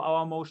for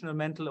our emotional,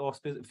 mental, or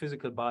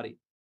physical body?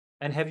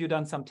 And have you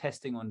done some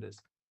testing on this?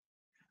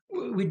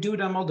 We do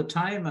them all the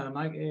time,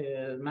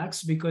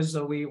 Max, because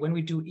when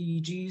we do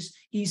EEGs,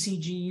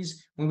 ECGs,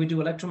 when we do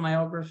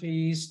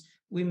electromyographies,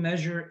 we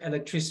measure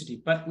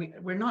electricity, but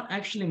we're not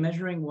actually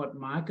measuring what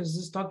Marcus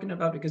is talking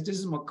about, because this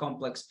is more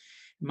complex.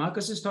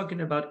 Marcus is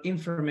talking about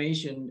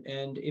information,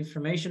 and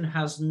information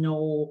has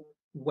no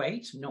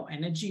weight, no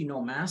energy,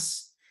 no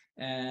mass.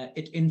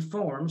 It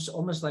informs,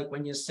 almost like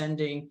when you're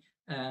sending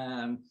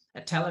a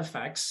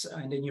telefax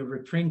and then you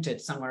reprint it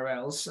somewhere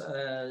else.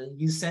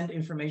 You send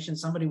information,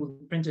 somebody will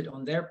print it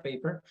on their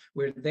paper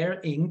with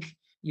their ink.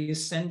 You're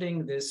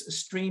sending this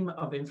stream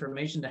of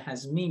information that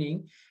has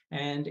meaning,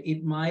 and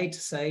it might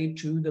say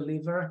to the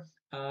liver,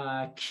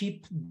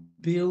 keep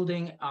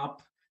building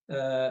up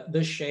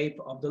the shape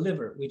of the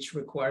liver, which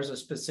requires a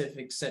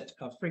specific set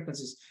of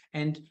frequencies,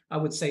 and I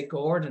would say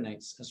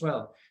coordinates as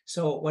well.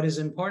 So what is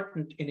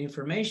important in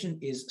information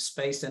is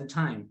space and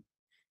time.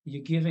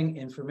 You're giving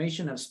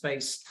information of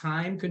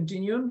space-time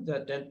continuum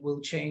that will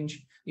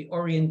change the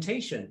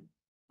orientation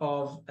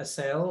of a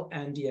cell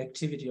and the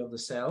activity of the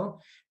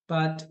cell.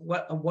 But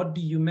what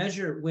do you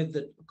measure with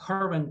the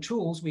current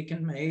tools? We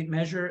can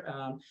measure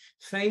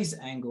phase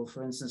angle,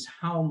 for instance,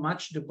 how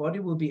much the body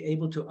will be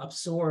able to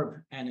absorb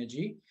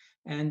energy,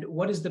 and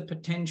what is the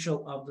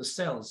potential of the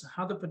cells,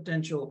 how the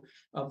potential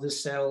of the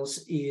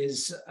cells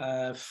is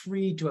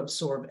free to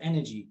absorb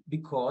energy.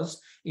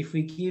 Because if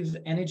we give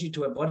energy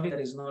to a body that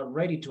is not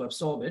ready to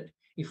absorb it,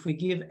 if we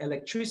give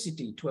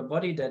electricity to a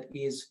body that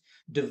is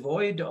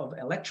devoid of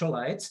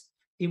electrolytes,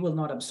 it will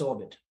not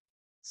absorb it.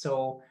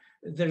 So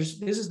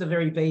this is the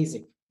very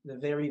basic, the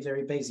very,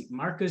 very basic.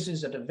 Marcus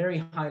is at a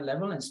very high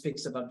level and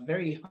speaks about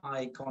very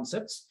high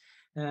concepts.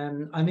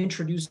 I'm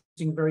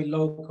introducing very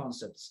low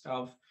concepts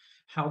of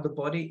how the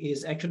body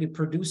is actually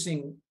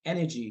producing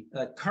energy,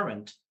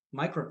 current,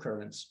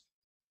 microcurrents.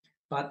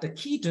 But the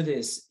key to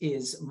this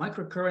is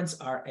microcurrents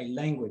are a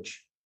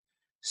language.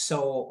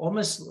 So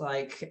almost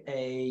like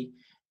a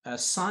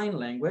sign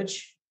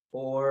language,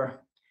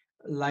 or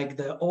like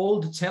the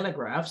old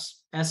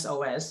telegraphs,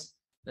 SOS,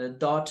 the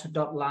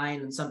dot line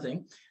and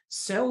something.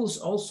 Cells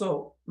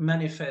also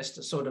manifest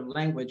a sort of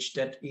language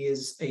that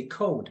is a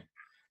code,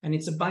 and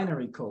it's a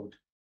binary code.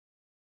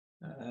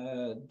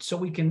 So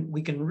we can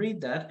read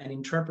that and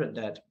interpret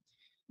that.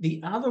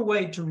 The other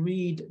way to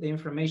read the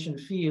information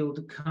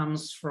field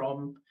comes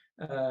from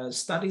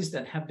studies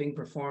that have been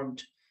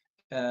performed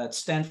at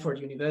Stanford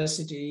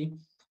University,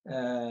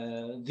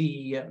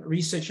 the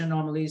research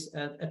anomalies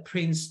at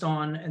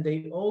Princeton, and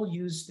they all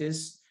use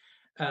this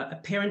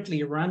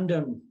apparently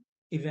random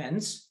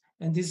events.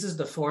 And this is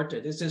the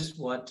forte. This is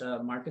what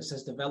Marcus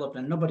has developed,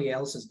 and nobody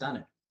else has done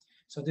it.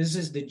 So this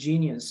is the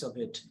genius of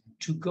it,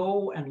 to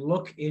go and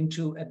look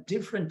into a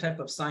different type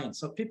of science.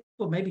 So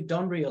people maybe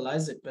don't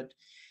realize it, but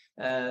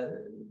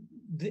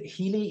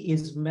Healy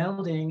is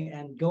melding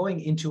and going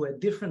into a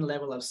different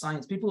level of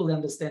science. People will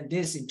understand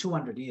this in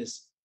 200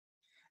 years.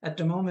 At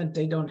the moment,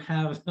 they don't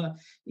have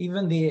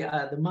even the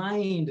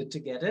mind to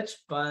get it,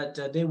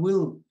 but they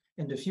will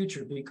in the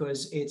future,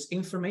 because it's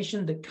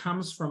information that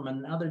comes from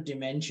another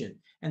dimension.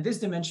 And this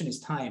dimension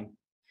is time.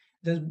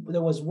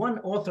 There was one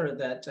author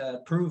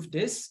that proved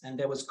this, and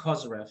that was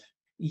Kozyrev.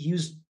 He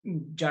used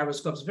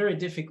gyroscopes, very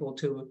difficult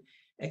to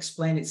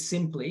explain it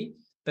simply,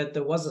 but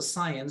there was a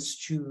science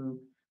to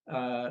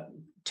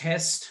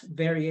test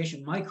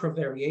variation, micro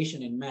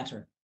variation in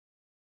matter.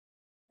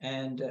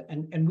 And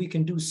we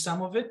can do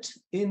some of it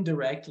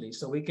indirectly.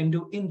 So we can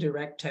do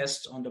indirect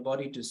tests on the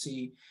body to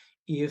see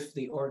if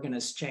the organ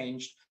has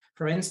changed.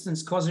 For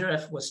instance,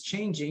 Kozyrev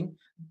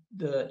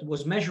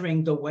was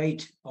measuring the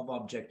weight of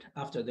object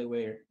after they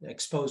were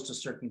exposed to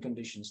certain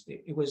conditions.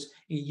 He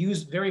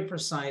used very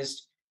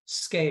precise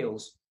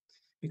scales,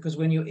 because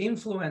when you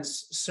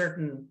influence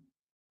certain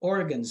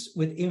organs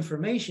with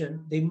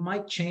information, they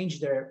might change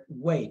their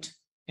weight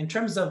in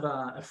terms of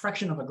a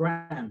fraction of a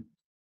gram.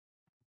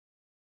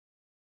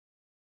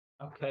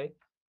 Okay.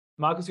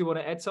 Marcus, you want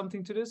to add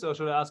something to this, or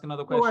should I ask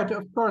another question? Oh, right,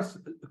 of course.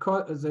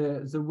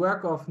 The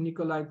work of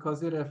Nikolai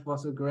Kozyrev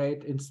was a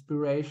great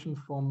inspiration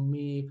for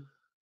me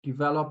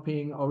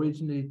developing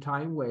originally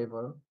Time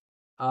Waver.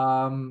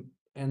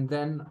 And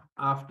then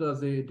after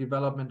the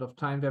development of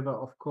time, there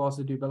were, of course,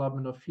 the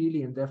development of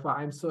Healy. And therefore,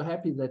 I'm so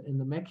happy that in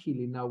the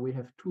Healy now we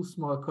have two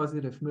small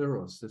causative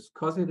mirrors. These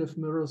causative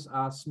mirrors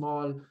are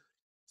small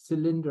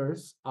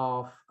cylinders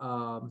of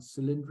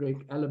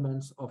cylindric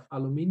elements of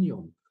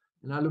aluminium.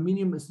 And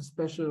aluminium is a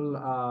special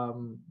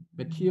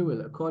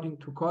material. According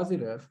to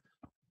causative,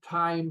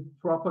 time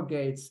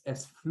propagates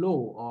as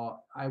flow, or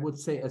I would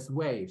say as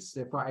waves.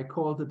 Therefore, I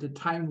called it the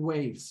time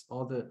waves,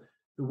 or the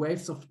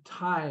waves of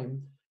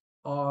time,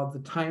 or the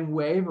time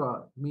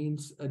waver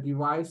means a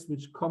device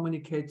which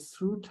communicates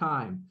through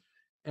time.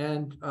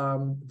 And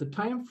the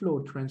time flow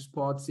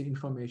transports the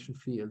information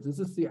field. This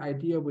is the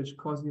idea which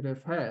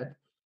causative had.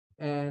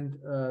 And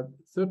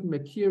certain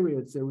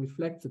materials, they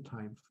reflect the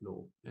time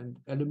flow. And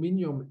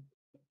aluminium,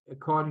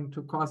 according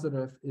to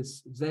causative,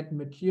 is that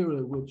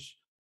material which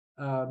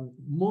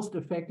most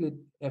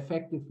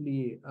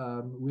effectively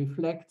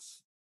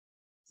reflects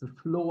the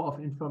flow of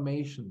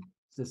information,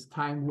 this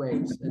time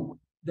waves. And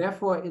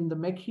therefore, in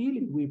the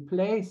Healy, we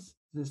place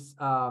this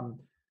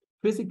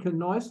physical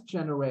noise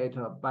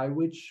generator by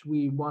which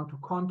we want to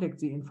contact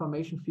the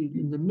information field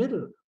in the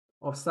middle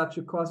of such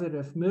a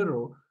causative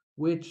mirror,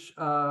 which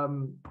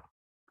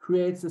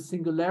creates a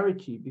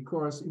singularity.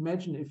 Because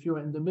imagine if you're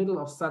in the middle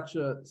of such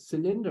a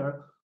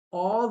cylinder,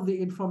 all the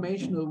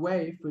informational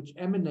waves which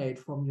emanate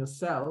from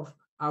yourself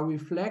are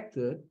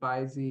reflected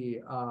by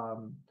the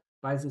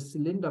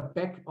cylinder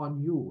back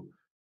on you.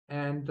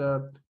 And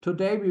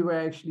today we were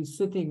actually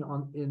sitting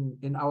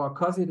in our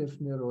causative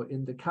mirror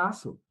in the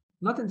castle,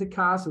 not in the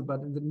castle,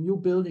 but in the new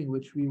building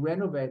which we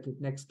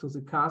renovated next to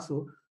the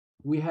castle.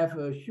 We have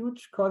a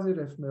huge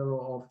causative mirror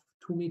of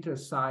 2 meter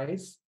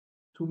size,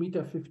 2.50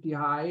 meters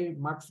high.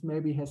 Max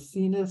maybe has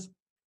seen it.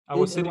 I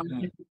was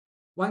sitting.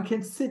 One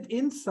can sit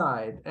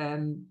inside,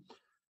 and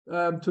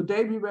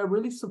today we were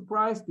really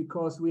surprised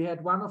because we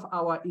had one of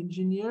our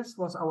engineers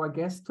was our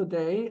guest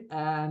today,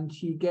 and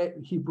he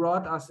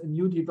brought us a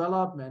new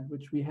development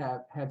which we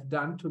have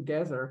done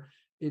together.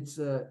 It's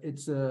a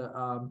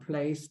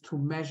place to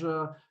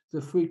measure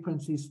the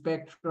frequency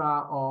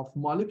spectra of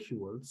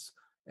molecules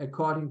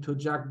according to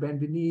Jacques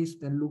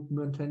Benveniste and Luc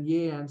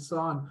Montagnier and so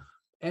on.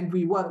 And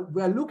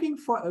we're looking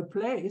for a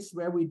place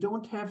where we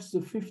don't have the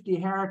 50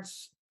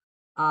 hertz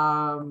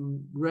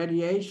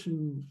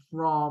radiation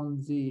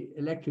from the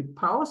electric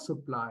power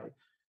supply.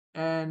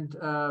 And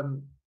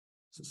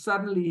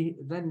suddenly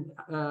then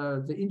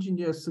the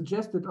engineers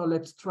suggested, oh,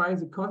 let's try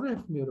the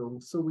causative mirror.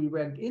 So we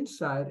went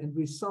inside and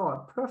we saw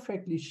a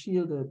perfectly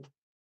shielded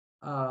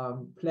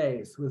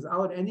place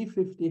without any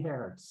 50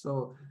 hertz.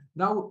 So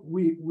now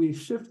we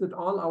shifted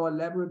all our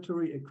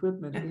laboratory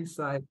equipment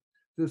inside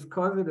this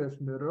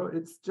causative mirror.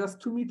 It's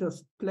just 2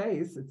 meters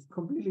place. It's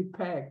completely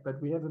packed,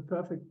 but we have a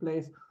perfect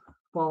place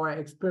for our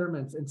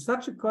experiments. And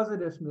such a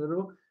causative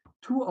mirror,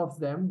 2 of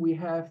them we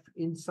have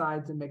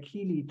inside the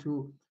Healy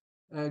to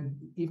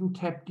even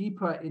tap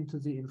deeper into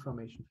the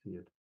information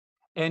field.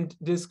 And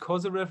this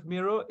causative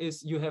mirror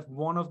is, you have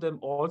one of them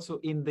also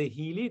in the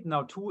Healy,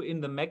 now 2 in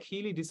the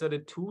Healy. These are the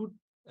 2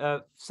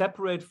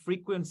 separate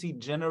frequency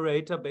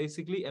generator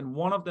basically, and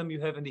one of them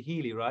you have in the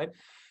Healy, right?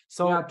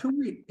 So yeah,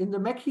 2 in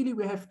the Healy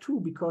we have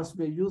 2 because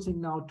we're using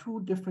now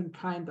 2 different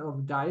kind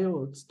of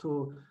diodes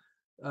to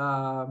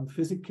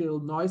physical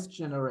noise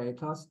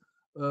generators.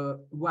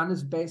 One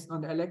is based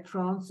on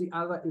electrons, the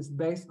other is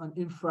based on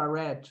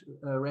infrared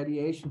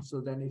radiation. So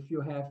then if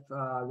you have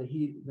the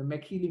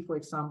Healy, for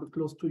example,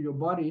 close to your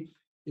body,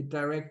 it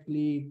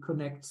directly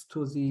connects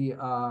to the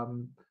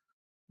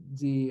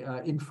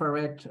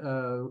infrared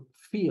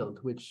field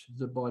which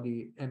the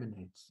body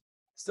emanates.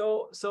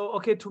 So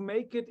okay, to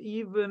make it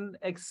even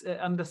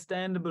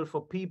understandable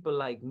for people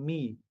like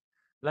me,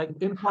 like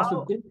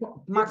impossible.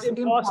 It's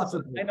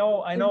impossible.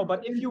 I know.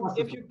 But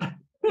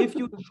if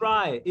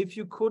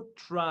you could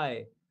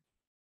try,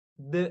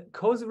 the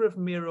causative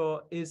mirror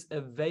is a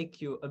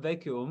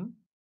vacuum.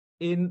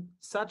 In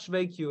such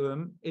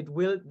vacuum, it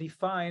will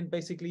define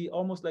basically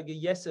almost like a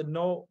yes and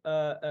no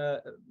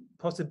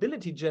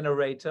possibility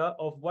generator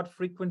of what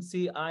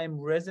frequency I'm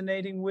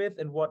resonating with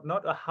and what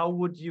not, or how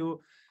would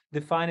you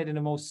define it in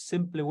the most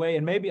simple way?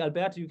 And maybe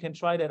Alberto, you can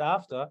try that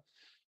after.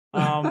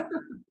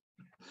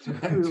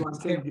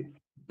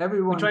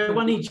 Everyone try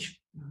one each.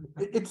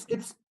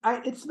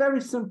 It's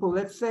very simple.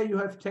 Let's say you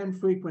have 10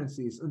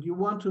 frequencies and you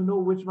want to know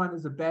which one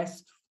is the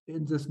best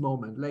in this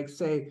moment. Like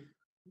say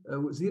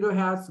 0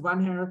 hertz,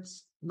 1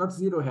 hertz, not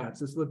 0 hertz.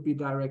 This would be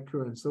direct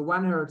current. So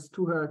 1 hertz,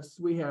 2 hertz,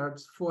 3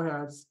 hertz, 4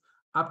 hertz,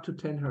 up to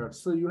 10 hertz.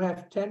 So you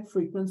have 10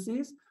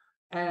 frequencies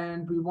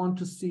and we want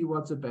to see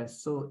what's the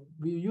best. So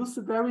we use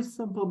a very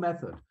simple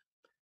method.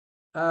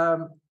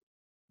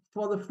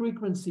 For the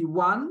frequency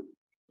 1,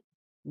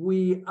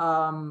 we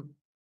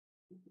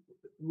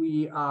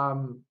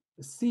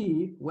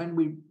see when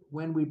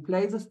we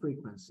play this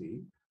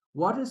frequency,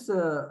 what is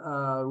the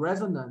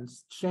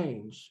resonance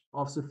change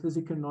of the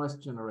physical noise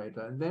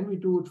generator, and then we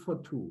do it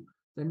for 2,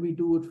 then we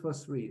do it for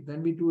 3,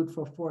 then we do it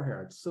for 4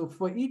 hertz. So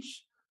for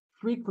each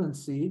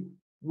frequency,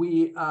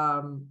 we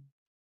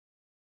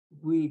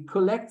we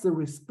collect the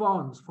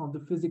response from the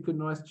physical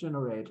noise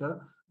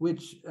generator,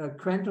 which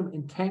quantum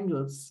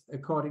entangles,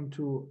 according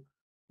to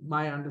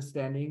my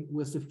understanding,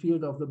 with the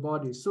field of the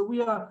body. So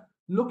we are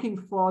looking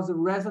for the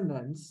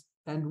resonance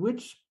and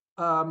which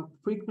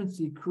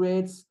frequency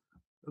creates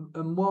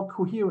a more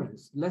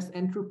coherence, less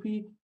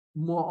entropy,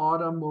 more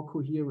order, more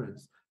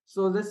coherence.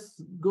 So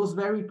this goes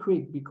very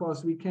quick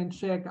because we can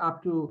check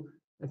up to,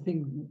 I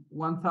think,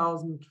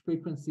 1,000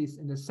 frequencies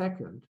in a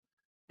second.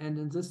 And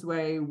in this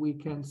way, we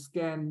can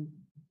scan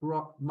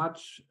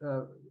much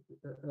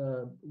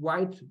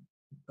wide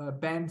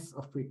bands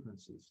of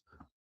frequencies.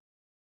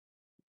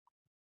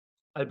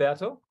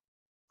 Alberto?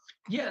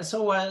 Yeah,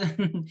 so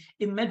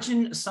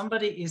imagine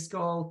somebody is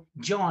called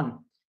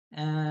John,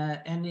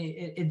 and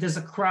there's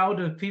a crowd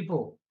of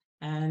people,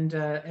 and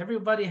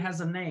everybody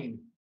has a name,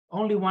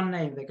 only one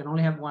name. They can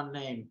only have one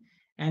name.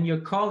 And you're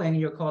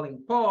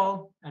calling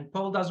Paul, and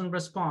Paul doesn't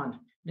respond.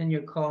 Then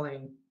you're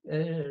calling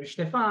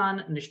Stefan,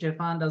 and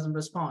Stefan doesn't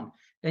respond.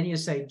 Then you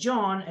say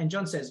John, and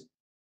John says,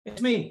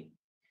 "It's me."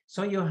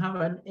 So you have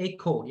an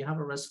echo, you have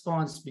a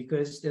response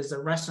because there's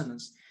a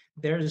resonance.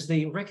 There's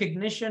the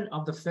recognition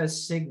of the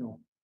first signal.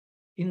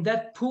 In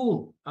that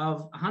pool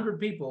of 100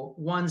 people,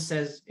 one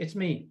says, "It's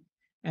me."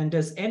 And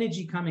there's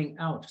energy coming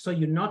out. So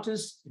you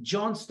notice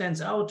John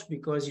stands out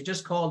because you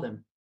just called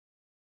him.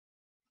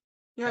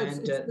 Yeah,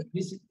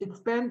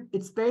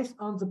 it's based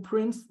on the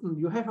Princeton.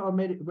 You have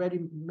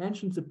already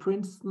mentioned the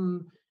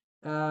Princeton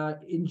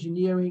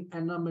Engineering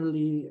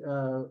Anomaly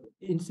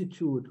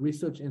Institute,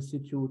 Research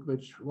Institute,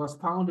 which was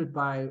founded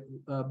by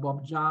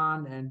Bob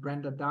Jahn and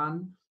Brenda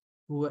Dunn,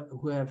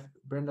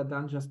 Brenda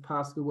Dunn just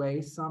passed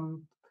away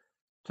some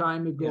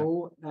time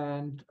ago,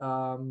 and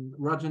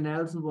Roger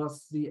Nelson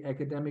was the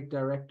academic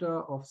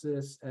director of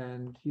this,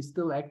 and he's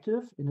still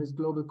active in his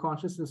Global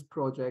Consciousness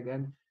project.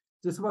 And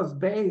this was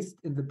based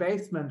in the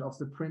basement of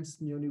the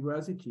Princeton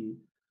University,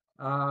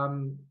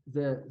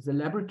 the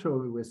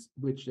laboratory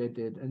which they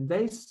did, and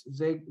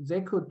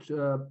they could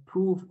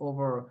prove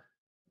over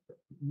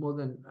more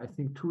than, I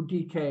think, 2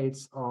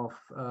 decades of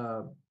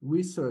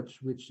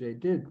research which they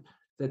did,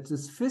 that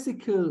this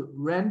physical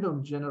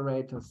random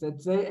generators,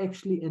 that they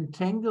actually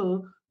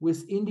entangle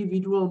with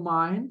individual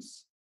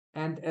minds,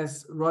 and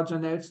as Roger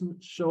Nelson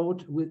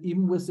showed,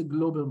 even with the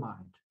global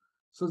mind.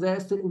 So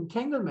there's the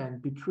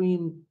entanglement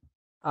between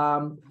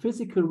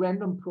physical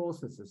random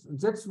processes, and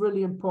that's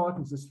really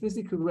important. These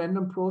physical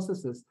random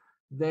processes,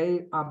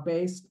 they are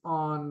based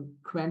on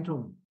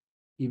quantum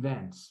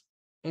events.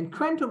 And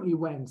quantum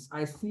events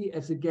I see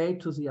as a gate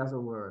to the other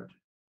world.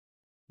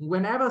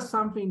 Whenever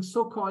something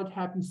so-called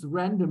happens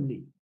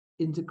randomly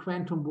in the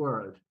quantum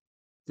world,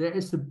 there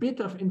is a bit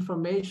of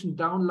information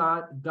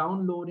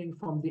downloading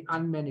from the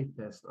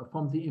unmanifest or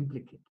from the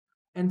implicate.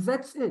 And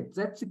that's it.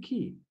 That's the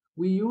key.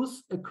 We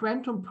use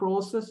quantum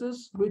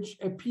processes which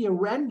appear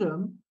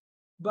random,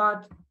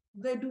 but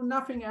they do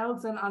nothing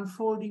else than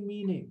unfolding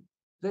meaning.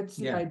 That's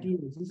the idea.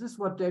 This is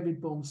what David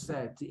Bohm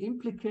said. The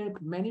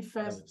implicate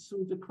manifests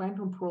through the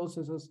quantum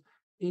processes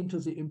into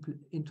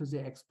the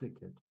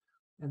explicate.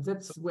 And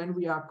that's when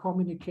we are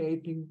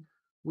communicating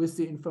with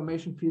the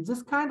information field.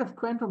 This kind of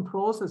quantum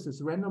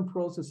processes, random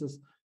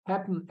processes,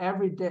 happen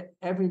every day,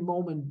 every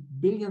moment,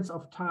 billions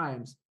of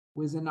times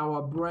within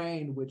our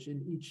brain, which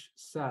in each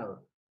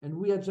cell. And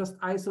we are just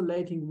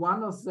isolating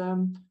one of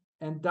them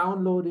and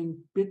downloading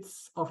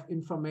bits of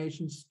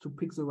information to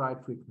pick the right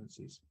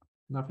frequencies,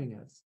 nothing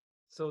else.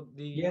 So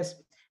Yes,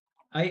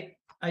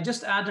 I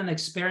just add an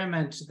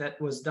experiment that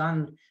was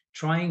done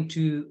trying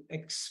to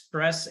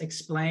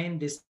explain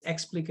this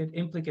explicate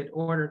implicate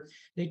order.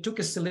 They took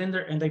a cylinder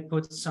and they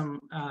put some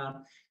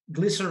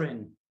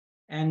glycerin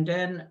and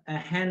then a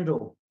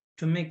handle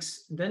to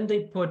mix. Then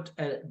they put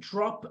a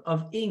drop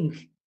of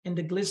ink in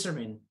the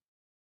glycerin.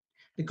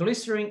 The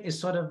glycerin is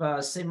sort of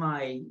a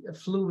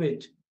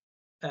semi-fluid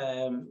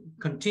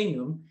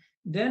continuum.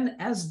 Then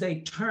as they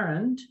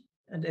turn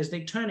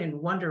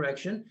in one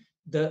direction,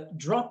 the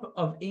drop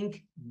of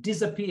ink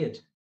disappeared.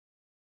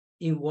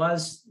 It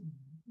was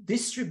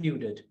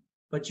distributed,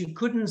 but you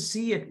couldn't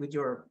see it with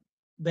your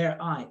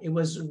bare eye. It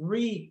was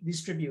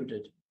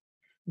redistributed.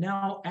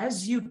 Now,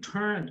 as you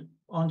turned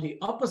on the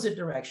opposite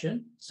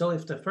direction, so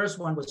if the first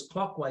one was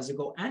clockwise, you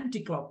go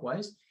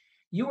anti-clockwise,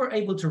 you were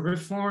able to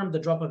reform the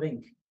drop of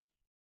ink.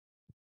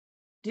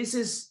 This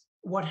is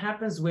what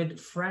happens with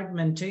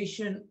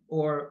fragmentation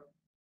or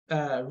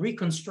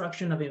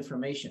reconstruction of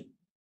information.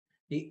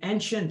 The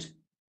ancient,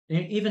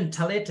 even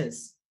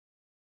Thaletes,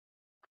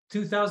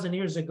 2,000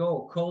 years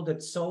ago, called it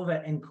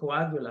solva and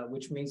coagula,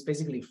 which means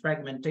basically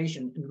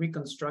fragmentation and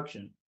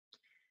reconstruction.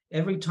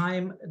 Every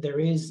time there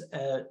is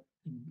a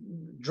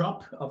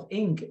drop of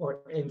ink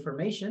or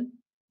information,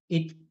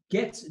 it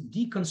gets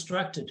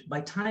deconstructed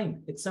by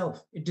time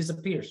itself. It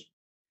disappears.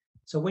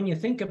 So when you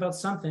think about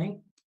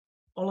something,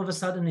 all of a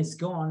sudden it's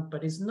gone,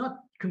 but it's not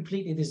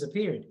completely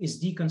disappeared. It's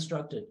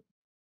deconstructed.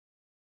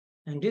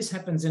 And this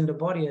happens in the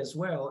body as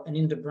well and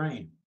in the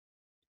brain.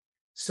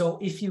 So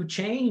if you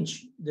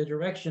change the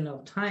direction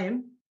of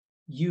time,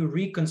 you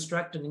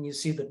reconstruct it and you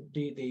see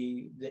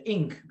the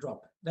ink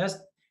drop.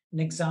 an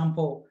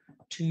example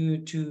to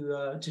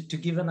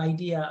give an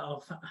idea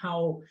of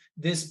how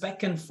this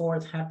back and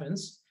forth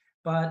happens.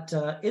 But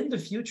in the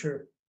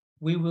future,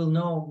 we will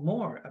know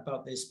more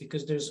about this,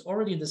 because there's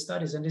already the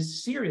studies, and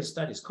it's serious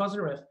studies.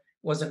 Kozyrev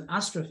was an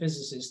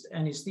astrophysicist,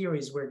 and his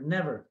theories were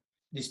never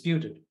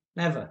disputed,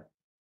 never.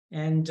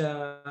 And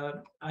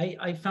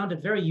I found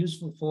it very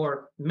useful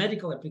for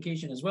medical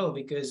application as well,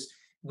 because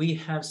we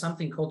have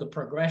something called the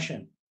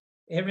progression.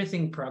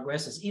 Everything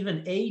progresses,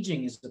 even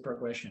aging is the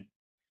progression.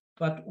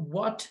 But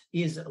what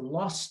is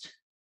lost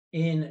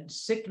in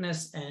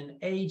sickness and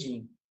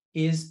aging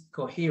is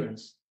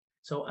coherence.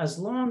 So as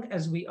long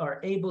as we are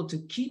able to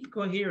keep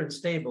coherence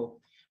stable,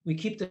 we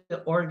keep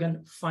the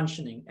organ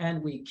functioning,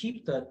 and we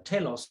keep the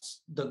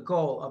telos, the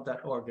goal of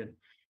that organ,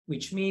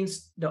 which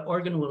means the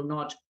organ will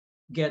not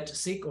get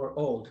sick or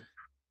old.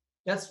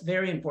 That's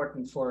very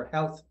important for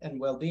health and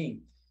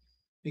well-being,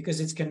 because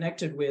it's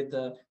connected with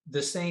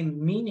the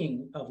same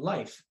meaning of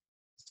life.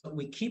 So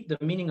we keep the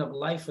meaning of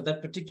life for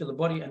that particular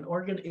body and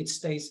organ, it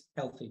stays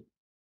healthy.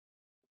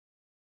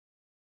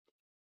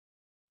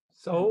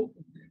 So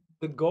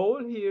the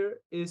goal here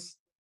is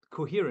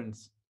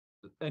coherence.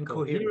 And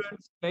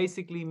coherence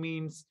basically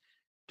means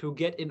to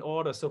get in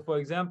order. So for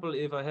example,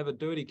 if I have a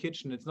dirty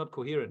kitchen, it's not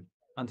coherent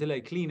until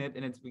I clean it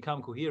and it's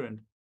become coherent.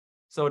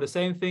 So the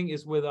same thing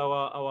is with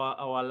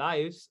our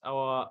lives,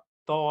 our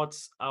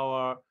thoughts,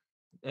 our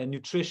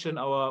nutrition,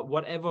 our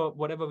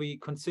whatever we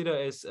consider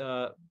as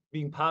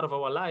being part of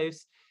our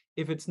lives.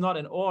 If it's not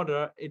in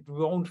order, it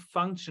won't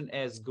function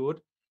as good.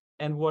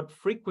 And what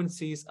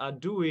frequencies are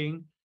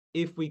doing,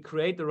 if we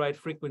create the right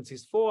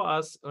frequencies for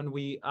us and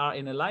we are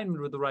in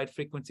alignment with the right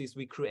frequencies,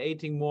 we're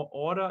creating more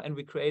order and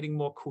we're creating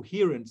more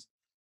coherence.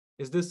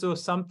 Is this so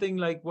something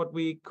like what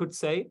we could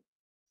say?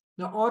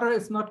 Now, order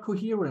is not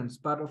coherence,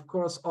 but of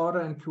course, order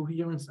and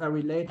coherence are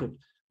related.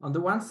 On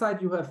the one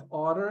side, you have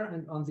order,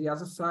 and on the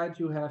other side,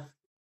 you have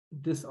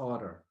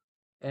disorder.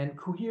 And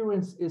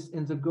coherence is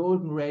in the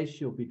golden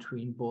ratio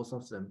between both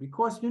of them,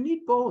 because you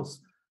need both.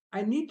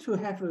 I need to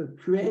have a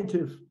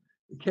creative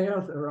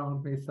chaos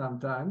around me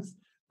sometimes.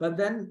 But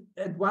then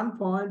at one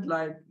point,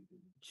 like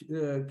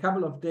a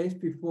couple of days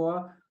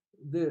before,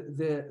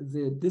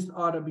 the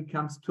disorder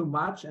becomes too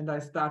much, and I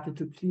started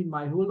to clean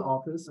my whole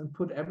office and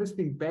put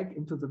everything back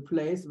into the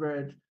place where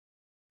it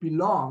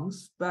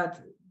belongs. But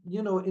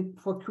you know,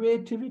 for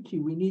creativity,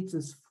 we need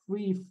this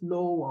free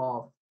flow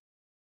of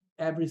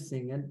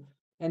everything.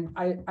 And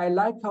I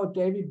like how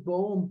David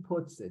Bohm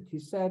puts it. He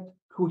said,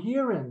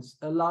 coherence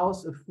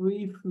allows a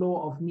free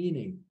flow of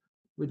meaning,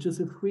 which is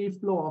a free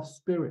flow of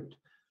spirit.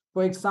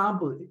 For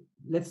example,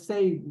 let's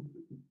say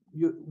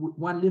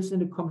one lives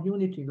in a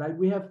community, like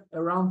we have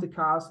around the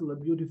castle, a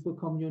beautiful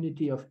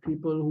community of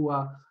people who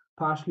are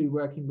partially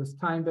working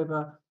with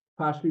Time-Weber,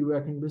 partially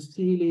working with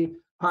Healy,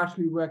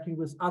 partially working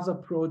with other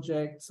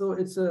projects. So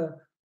it's a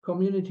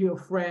community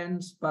of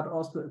friends, but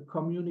also a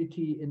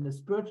community in the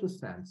spiritual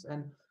sense.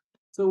 And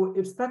so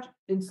if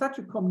in such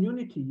a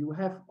community, you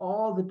have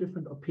all the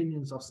different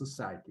opinions of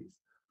societies.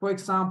 For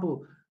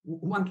example,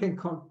 one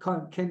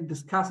can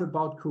discuss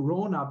about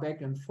Corona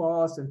back and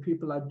forth, and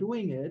people are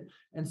doing it,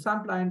 and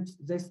sometimes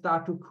they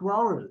start to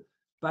quarrel,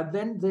 but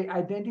then they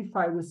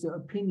identify with their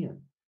opinion.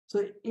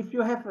 So if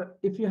you have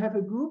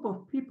a group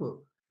of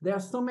people, there are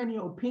so many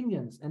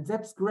opinions, and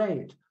that's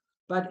great.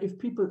 But if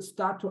people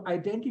start to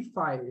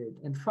identify it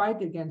and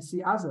fight against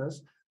the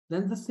others,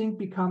 then the thing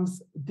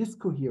becomes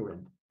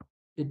discoherent.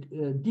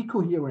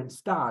 Decoherent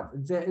start.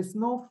 There's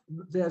no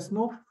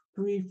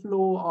free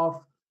flow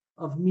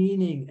of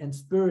meaning and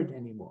spirit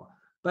anymore.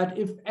 But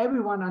if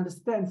everyone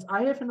understands,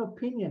 I have an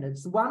opinion,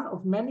 it's one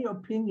of many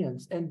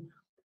opinions, and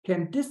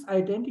can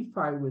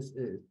disidentify with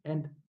it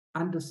and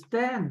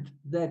understand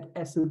that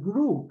as a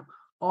group,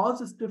 all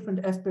these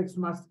different aspects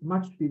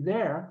must be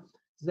there,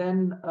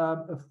 then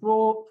a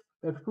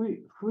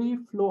free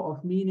flow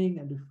of meaning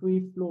and a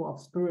free flow of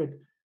spirit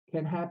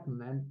can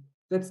happen. And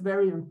that's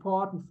very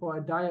important for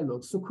a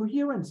dialogue. So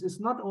coherence is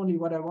not only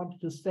what I wanted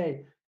to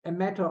say, a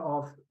matter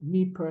of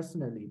me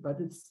personally, but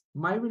it's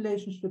my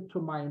relationship to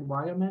my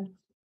environment,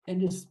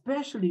 and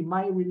especially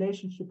my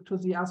relationship to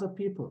the other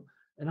people,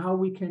 and how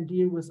we can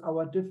deal with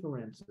our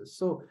differences.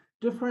 So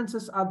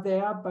differences are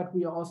there, but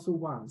we are also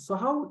one. So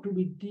how do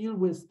we deal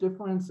with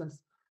difference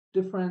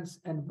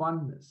and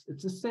oneness?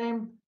 It's the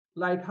same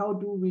like how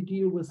do we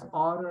deal with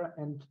order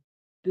and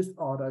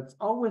disorder? It's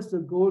always the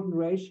golden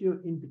ratio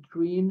in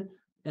between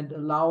and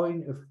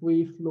allowing a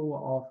free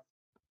flow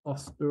of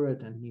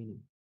spirit and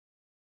meaning.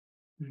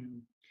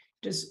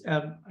 Just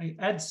I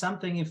add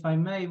something, if I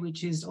may,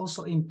 which is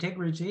also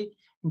integrity.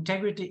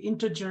 Integrity,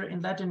 integer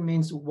in Latin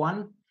means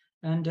one.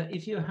 And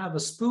if you have a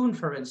spoon,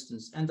 for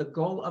instance, and the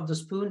goal of the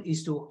spoon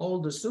is to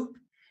hold the soup,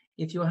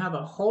 if you have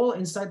a hole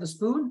inside the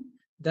spoon,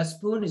 that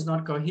spoon is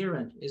not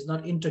coherent, is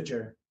not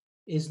integer,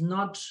 is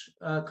not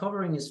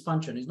covering its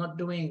function, is not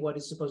doing what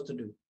it's supposed to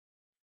do.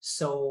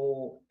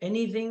 So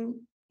anything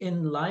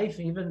in life,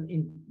 even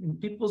in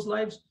people's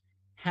lives,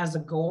 has a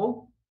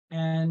goal.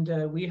 And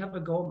we have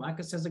a goal,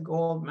 Marcus has a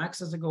goal, Max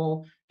has a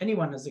goal,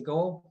 anyone has a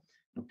goal.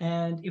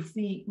 And if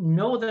we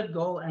know that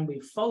goal and we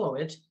follow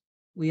it,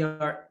 we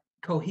are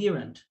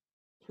coherent.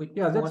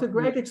 Yeah, that's a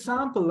great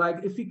example.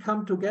 Like if we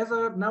come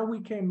together, now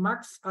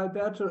Max,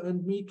 Alberto,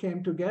 and me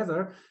came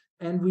together,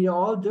 and we are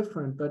all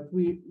different, but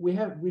we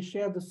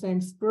share the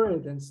same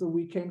spirit, and so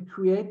we can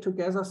create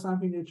together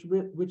something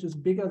which is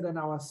bigger than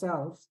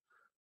ourselves,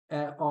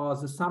 or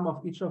the sum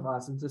of each of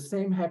us. And the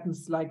same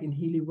happens like in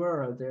Healy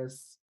world.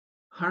 There's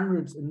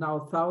hundreds and now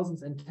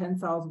thousands and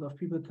 10,000 of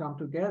people come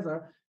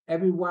together.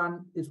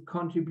 Everyone is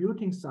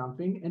contributing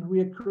something, and we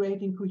are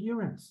creating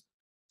coherence.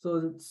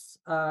 So it's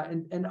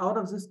and out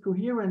of this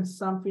coherence,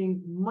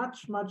 something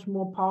much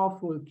more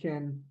powerful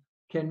can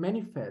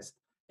manifest.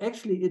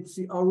 Actually, it's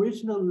the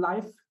original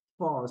life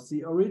force,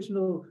 the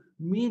original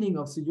meaning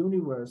of the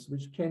universe,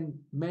 which can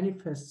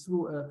manifest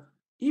through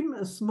even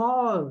a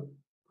small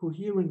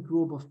coherent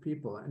group of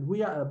people. And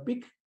we are a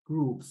big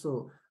group,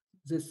 so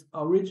this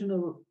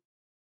original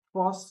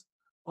force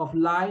of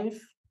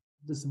life,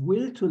 this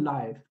will to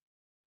life,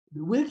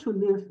 the will to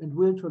live and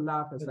will to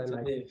love, as I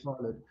like to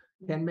call it,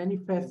 can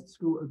manifest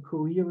through a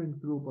coherent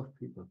group of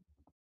people.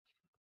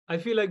 I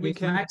feel like we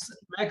can.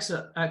 Max,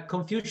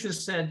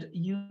 Confucius said,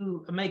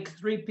 "You make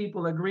 3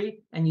 people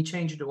agree, and you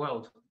change the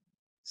world."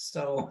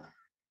 So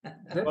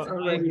that's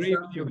I agree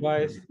with you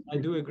guys. I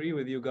do agree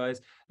with you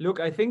guys. Look,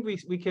 I think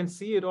we can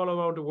see it all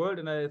around the world,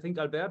 and I think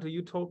Alberto,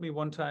 you told me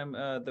one time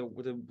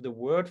the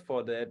word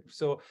for that.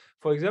 So,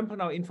 for example,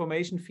 now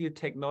information field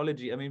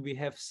technology. I mean, we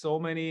have so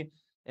many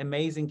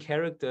amazing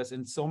characters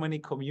in so many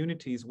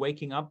communities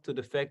waking up to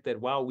the fact that,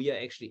 wow, we are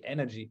actually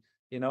energy,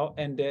 you know,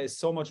 and there is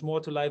so much more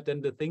to life than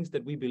the things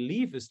that we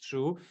believe is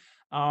true.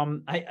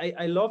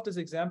 I love this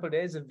example.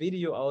 There's a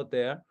video out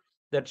there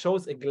that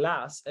shows a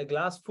glass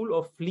full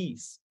of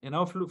fleas, you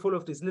know, full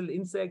of these little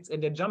insects,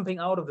 and they're jumping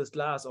out of this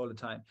glass all the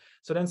time.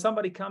 So then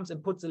somebody comes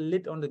and puts a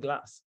lid on the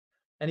glass,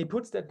 and he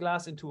puts that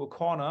glass into a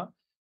corner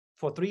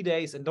for 3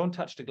 days and don't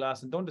touch the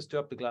glass and don't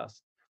disturb the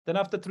glass. Then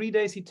after 3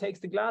 days, he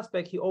takes the glass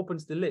back, he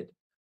opens the lid.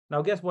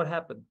 Now, guess what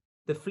happened?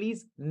 The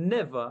fleas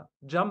never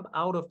jump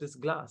out of this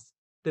glass.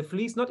 The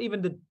fleas, not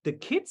even the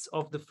kids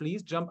of the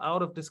fleas, jump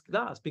out of this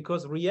glass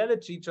because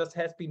reality just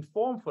has been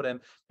formed for them.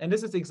 And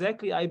this is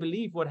exactly, I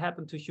believe, what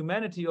happened to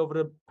humanity over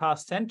the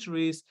past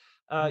centuries,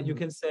 you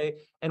can say.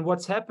 And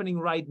what's happening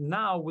right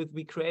now with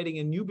we creating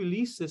a new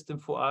belief system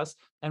for us.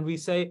 And we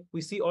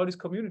see all these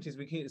communities.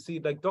 We can see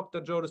like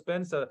Dr. Joe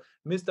Dispenza,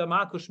 Mr.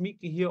 Marco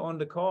Schmieke here on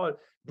the call,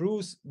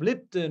 Bruce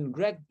Lipton,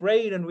 Greg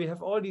Braden. We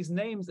have all these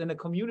names and a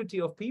community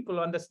of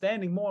people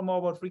understanding more and more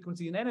about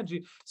frequency and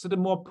energy. So the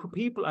more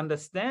people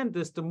understand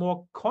this, the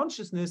more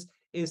consciousness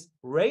is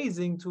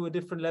raising to a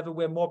different level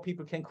where more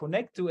people can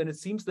connect to. And it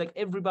seems like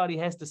everybody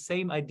has the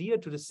same idea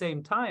to the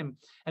same time.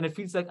 And it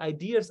feels like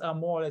ideas are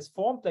more or less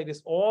formed like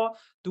this. Or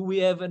do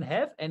we even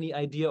have any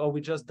idea, or we're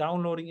just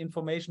downloading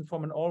information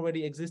from an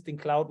already existing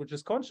cloud, which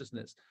is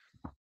consciousness?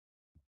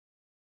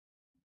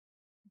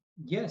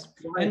 Yes.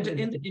 And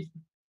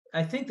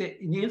I think that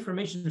in the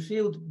information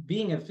field,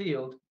 being a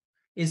field,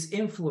 is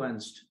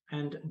influenced.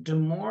 And the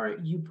more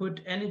you put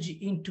energy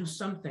into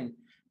something,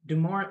 the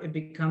more it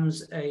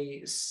becomes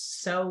a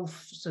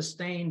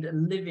self-sustained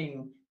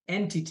living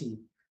entity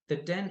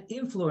that then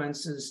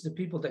influences the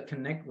people that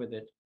connect with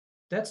it.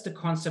 That's the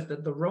concept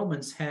that the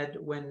Romans had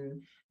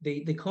when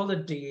they call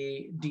it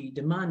the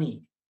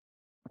demani,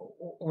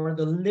 or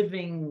the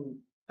living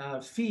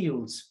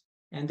fields.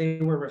 And they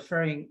were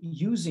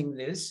using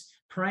this,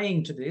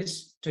 praying to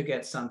this to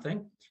get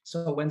something.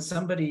 So when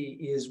somebody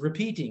is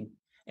repeating,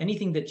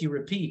 anything that you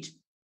repeat,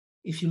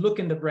 if you look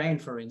in the brain,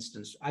 for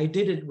instance, I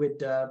did it with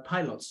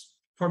pilots,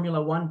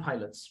 Formula One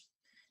pilots,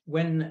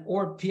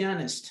 or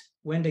pianists,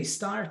 when they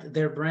start,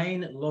 their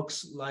brain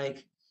looks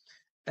like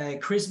a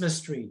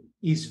Christmas tree,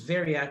 is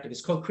very active.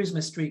 It's called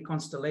Christmas tree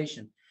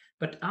constellation.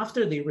 But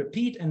after they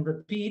repeat and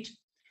repeat,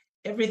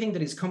 everything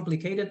that is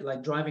complicated,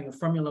 like driving a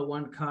Formula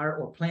One car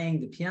or playing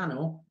the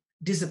piano,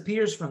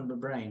 disappears from the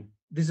brain,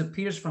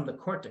 disappears from the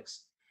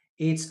cortex.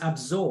 It's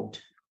absorbed.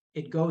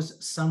 It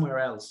goes somewhere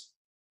else.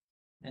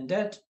 And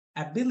that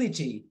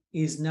ability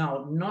is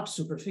now not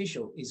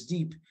superficial, is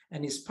deep,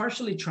 and is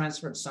partially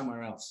transferred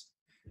somewhere else.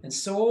 And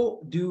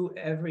so do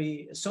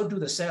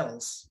the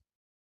cells.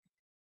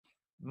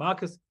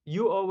 Marcus,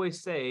 you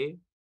always say,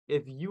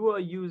 if you are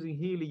using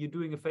Healy, you're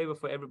doing a favor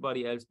for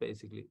everybody else,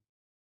 basically.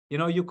 You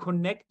know, you're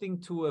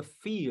connecting to a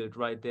field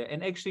right there.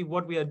 And actually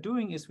what we are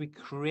doing is we're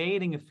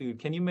creating a field.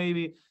 Can you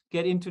maybe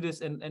get into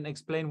this and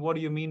explain what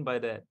do you mean by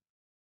that?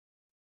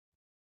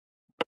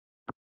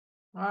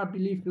 I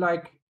believe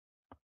like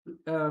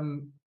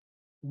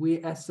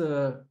we as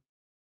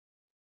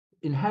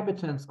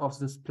inhabitants of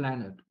this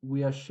planet,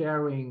 we are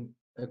sharing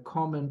a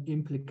common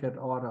implicate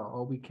order,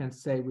 or we can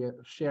say we are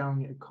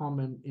sharing a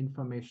common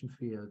information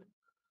field.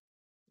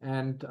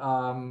 And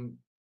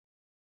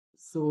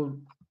so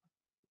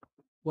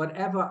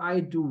whatever I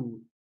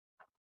do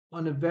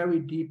on a very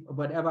deep,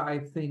 whatever I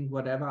think,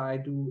 whatever I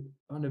do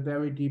on a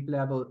very deep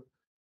level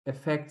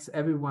affects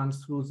everyone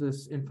through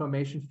this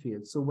information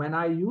field. So when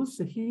I use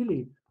the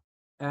Healy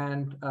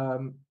and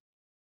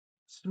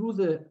through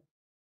the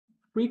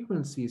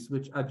frequencies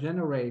which are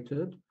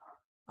generated,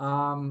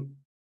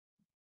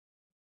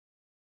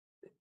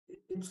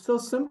 it's so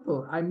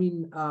simple. I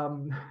mean,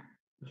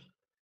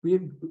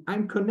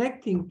 I'm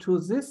connecting to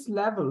this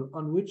level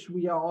on which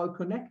we are all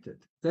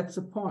connected. That's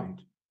the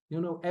point. You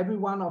know, every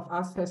one of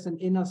us has an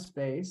inner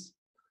space.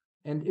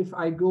 And if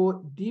I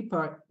go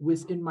deeper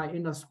within my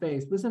inner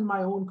space, within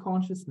my own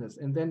consciousness,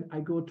 and then I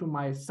go to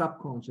my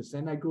subconscious,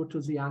 and I go to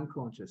the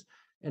unconscious.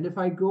 And if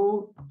I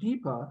go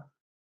deeper,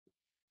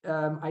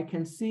 I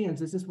can see, and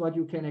this is what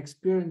you can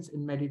experience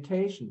in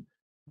meditation,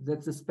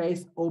 that the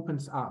space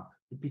opens up,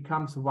 it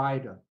becomes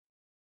wider.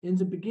 In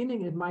the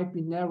beginning, it might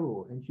be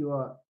narrow, and you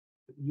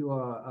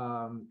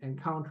are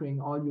encountering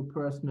all your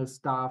personal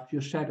stuff,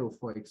 your shadow,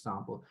 for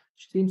example,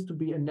 which seems to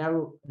be a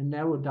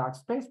narrow dark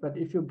space. But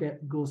if you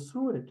go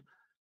through it,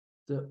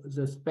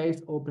 the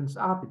space opens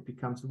up, it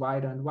becomes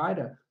wider and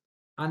wider,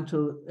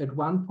 until at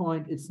one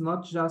point it's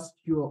not just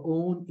your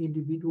own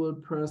individual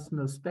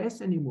personal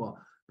space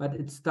anymore, but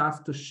it starts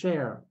to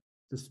share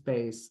the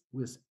space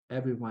with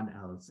everyone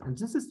else. And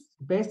this is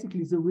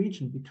basically the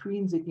region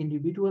between the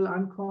individual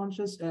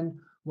unconscious and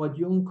what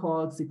Jung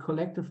calls the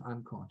collective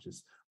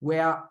unconscious,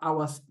 where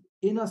our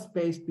inner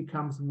space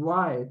becomes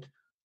wide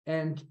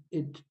and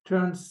it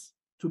turns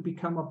to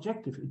become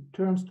objective. It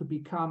turns to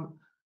become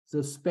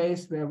the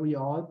space where we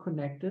are all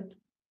connected.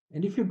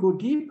 And if you go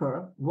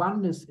deeper,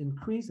 oneness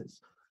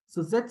increases.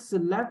 So that's the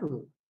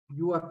level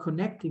you are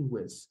connecting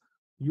with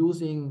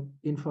using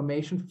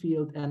information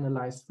field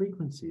analyzed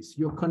frequencies.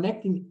 You're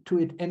connecting to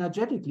it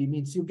energetically,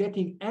 means you're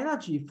getting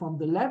energy from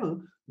the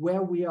level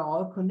where we are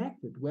all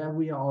connected, where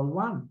we are all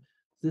one.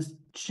 This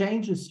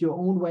changes your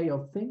own way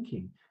of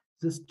thinking.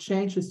 This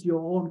changes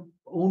your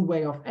own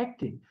way of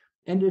acting.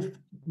 And if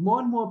more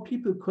and more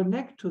people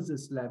connect to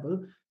this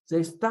level,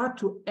 they start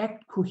to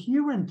act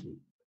coherently.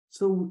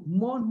 So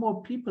more and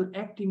more people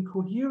acting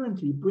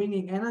coherently,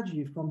 bringing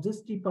energy from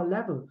this deeper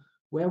level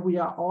where we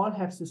are all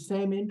have the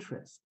same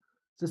interest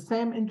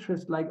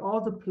like all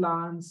the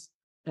plants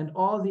and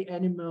all the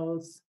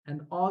animals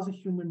and all the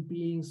human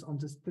beings on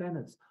this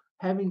planet,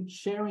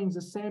 sharing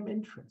the same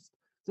interest.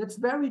 That's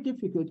very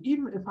difficult,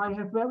 even if I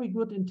have very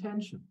good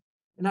intention.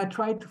 And I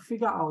try to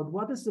figure out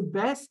what is the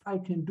best I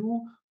can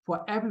do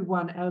for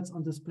everyone else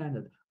on this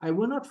planet. I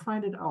will not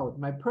find it out.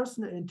 My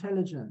personal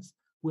intelligence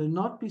will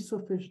not be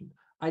sufficient.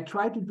 I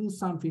try to do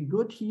something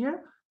good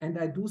here, and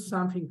I do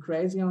something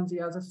crazy on the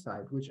other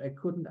side, which I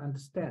couldn't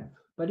understand.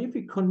 But if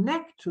we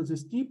connect to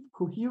this deep,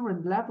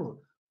 coherent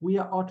level, we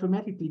are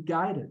automatically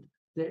guided.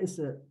 There is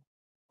a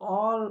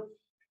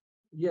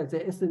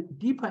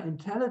deeper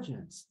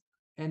intelligence.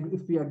 And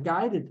if we are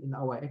guided in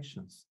our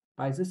actions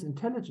by this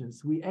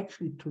intelligence, we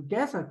actually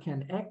together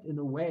can act in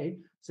a way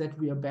that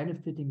we are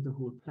benefiting the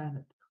whole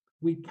planet.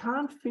 We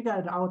can't figure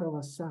it out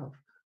ourselves.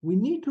 We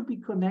need to be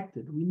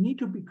connected. We need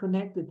to be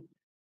connected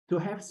to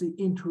have the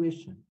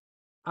intuition.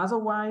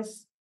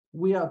 Otherwise,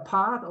 we are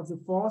part of the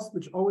force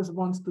which always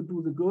wants to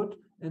do the good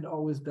and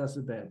always does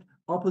the bad.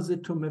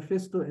 Opposite to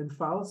Mephisto in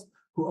Faust,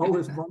 who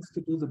always wants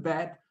to do the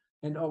bad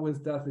and always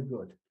does the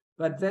good.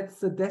 But that's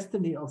the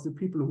destiny of the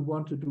people who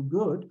want to do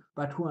good,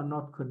 but who are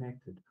not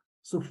connected.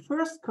 So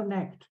first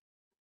connect,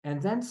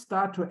 and then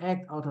start to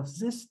act out of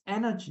this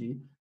energy.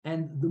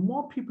 And the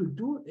more people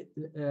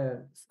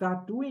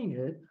start doing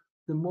it,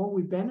 the more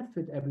we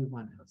benefit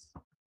everyone else.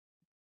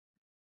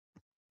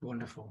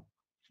 Wonderful.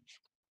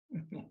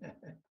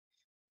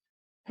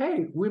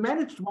 Hey, we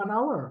managed 1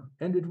 hour,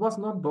 and it was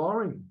not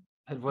boring.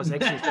 It was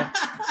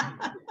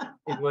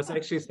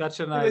actually such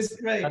a nice,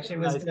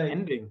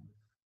 ending.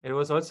 It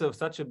was also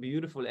such a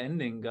beautiful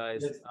ending,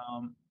 guys. Yes.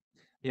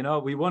 You know,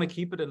 we want to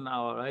keep it an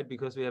hour, right?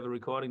 Because we have a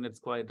recording that's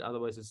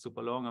otherwise it's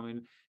super long. I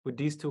mean, with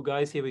these two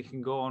guys here, we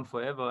can go on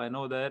forever. I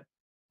know that.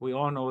 We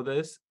all know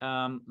this.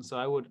 So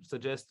I would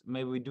suggest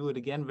maybe we do it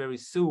again very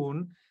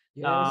soon.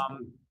 Yes.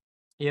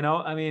 You know,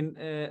 I mean,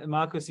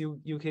 Marcus,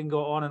 you can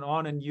go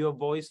on, and your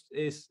voice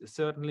is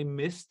certainly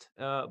missed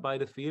by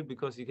the field,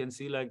 because you can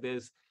see like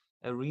there's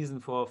a reason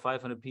for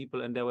 500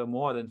 people, and there were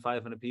more than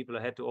 500 people.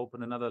 I had to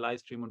open another live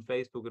stream on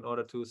Facebook in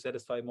order to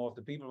satisfy more of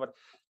the people, but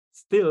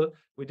still,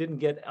 we didn't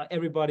get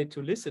everybody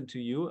to listen to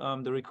you.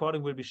 The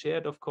recording will be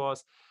shared, of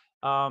course,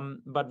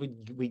 but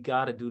we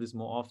got to do this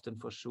more often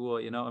for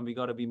sure, you know, and we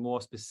got to be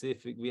more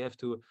specific. We have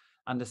to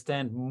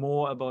understand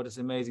more about this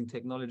amazing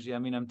technology. I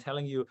mean, I'm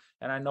telling you,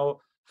 and I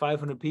know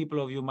 500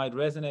 people of you might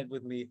resonate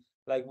with me,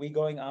 like we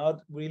going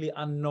out really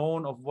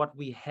unknown of what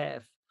we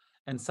have,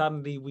 and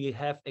suddenly we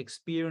have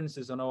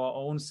experiences on our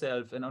own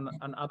self and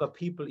on other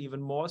people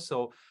even more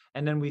so,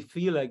 and then we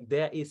feel like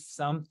there is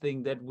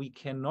something that we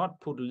cannot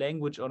put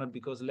language on it,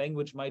 because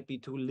language might be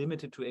too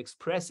limited to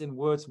express in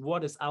words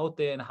what is out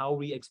there and how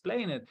we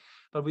explain it.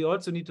 But we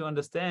also need to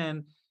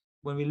understand,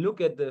 when we look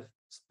at the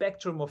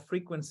spectrum of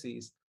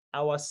frequencies,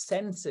 our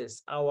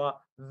senses, our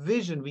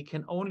vision, we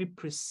can only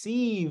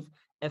perceive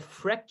a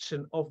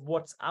fraction of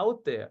what's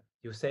out there.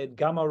 You said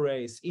gamma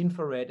rays,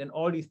 infrared, and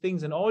all these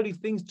things,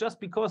 just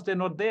because they're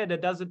not there,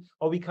 that doesn't,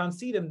 or we can't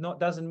see them,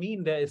 doesn't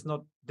mean they're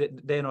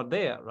not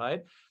there,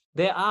 right?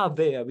 They are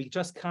there. We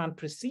just can't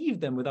perceive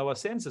them with our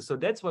senses. So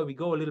that's why we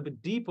go a little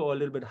bit deeper or a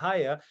little bit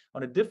higher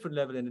on a different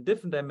level, in a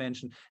different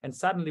dimension. And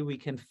suddenly we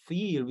can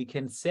feel, we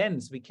can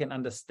sense, we can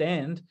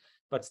understand,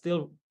 but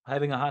still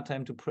having a hard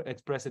time to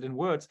express it in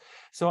words.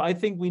 So I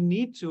think we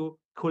need to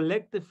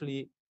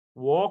collectively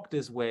walk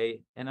this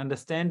way and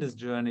understand this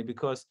journey,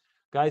 because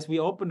guys, we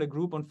opened a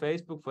group on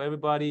Facebook for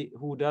everybody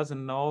who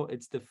doesn't know.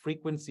 It's the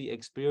Frequency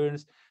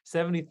Experience.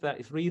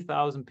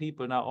 73,000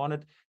 people now on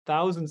it.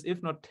 Thousands,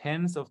 if not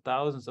tens of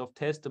thousands of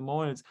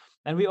testimonials.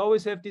 And we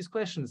always have these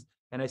questions.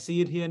 And I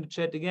see it here in the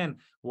chat again.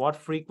 What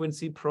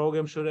frequency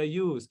program should I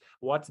use?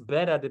 What's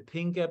better, the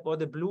pink app or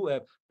the blue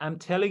app? I'm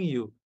telling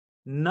you,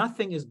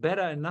 nothing is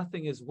better and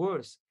nothing is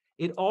worse.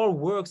 It all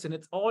works and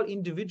it's all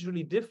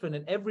individually different,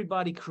 and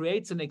everybody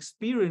creates an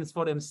experience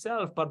for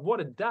themselves. But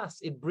what it does,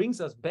 it brings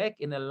us back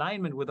in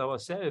alignment with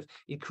ourselves.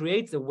 It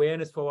creates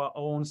awareness for our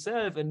own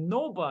self, and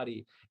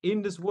nobody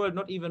in this world,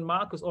 not even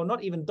Marcus or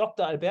not even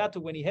Dr. Alberto,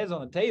 when he has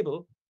on a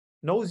table,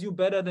 knows you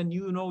better than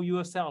you know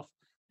yourself.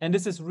 And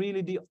this is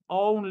really the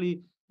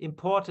only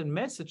important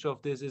message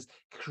of this, is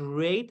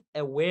create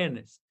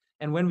awareness.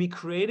 And when we're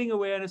creating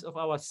awareness of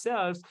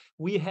ourselves,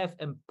 we have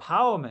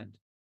empowerment.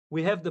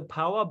 We have the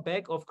power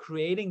back of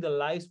creating the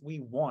lives we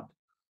want.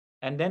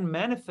 And then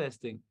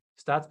manifesting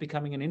starts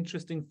becoming an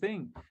interesting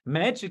thing.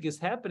 Magic is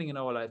happening in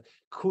our life.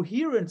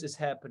 Coherence is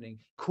happening.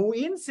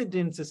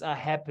 Coincidences are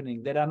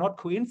happening that are not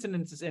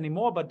coincidences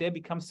anymore, but they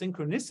become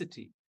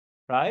synchronicity,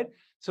 right?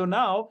 So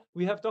now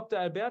we have Dr.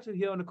 Alberto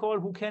here on the call,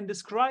 who can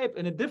describe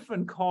in a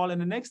different call, and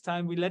the next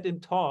time we let him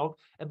talk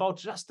about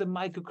just the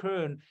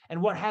microcurrent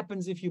and what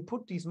happens if you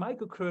put these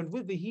microcurrent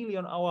with the Healy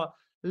on our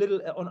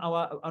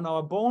on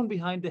our bone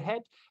behind the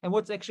head, and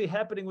what's actually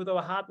happening with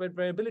our heart rate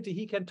variability.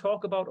 He can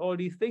talk about all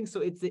these things.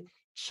 So it's a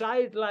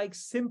childlike,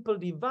 simple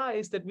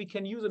device that we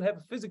can use and have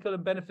a physical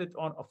benefit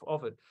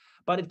of it.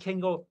 But it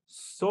can go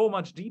so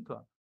much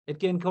deeper. It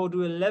can go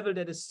to a level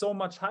that is so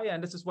much higher.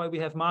 And this is why we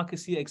have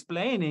Marcus here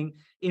explaining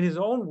in his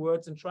own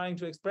words and trying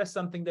to express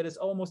something that is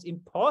almost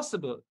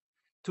impossible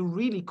to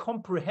really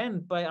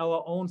comprehend by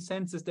our own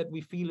senses that we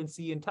feel and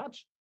see and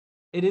touch.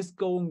 It is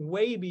going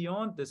way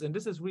beyond this. And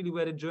this is really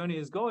where the journey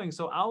is going.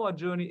 So our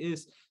journey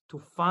is to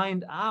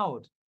find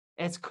out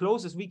as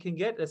close as we can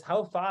get, as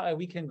how far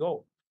we can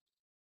go.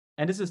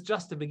 And this is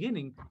just the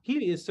beginning.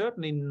 Healy is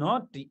certainly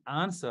not the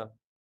answer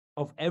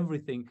of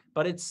everything,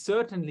 but it's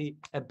certainly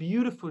a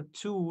beautiful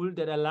tool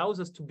that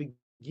allows us to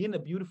begin a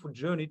beautiful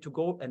journey to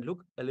go and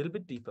look a little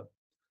bit deeper.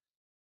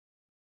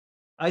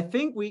 I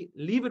think we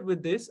leave it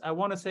with this. I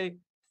want to say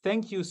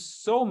thank you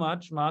so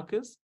much,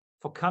 Marcus,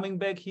 for coming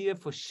back here,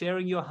 for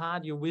sharing your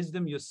heart, your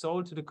wisdom, your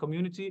soul to the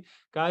community.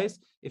 Guys,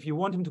 if you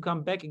want him to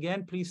come back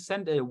again, please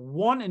send a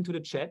 1 into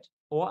the chat,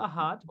 or a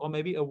heart, or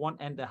maybe a 1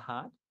 and a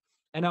heart.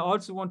 And I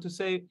also want to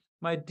say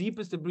my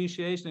deepest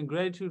appreciation and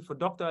gratitude for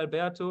Dr.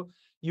 Alberto.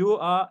 You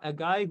are a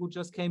guy who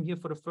just came here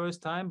for the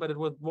first time, but it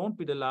won't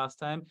be the last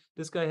time.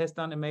 This guy has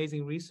done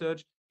amazing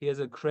research. He has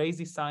a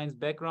crazy science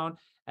background,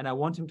 and I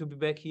want him to be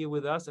back here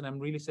with us. And I'm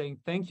really saying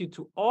thank you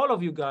to all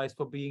of you guys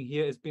for being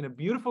here. It's been a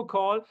beautiful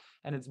call,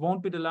 and it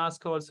won't be the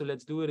last call, so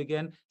let's do it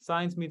again.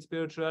 Science meets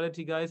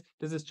spirituality, guys.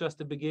 This is just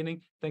the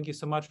beginning. Thank you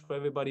so much for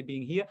everybody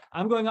being here.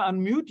 I'm going to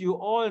unmute you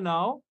all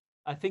now.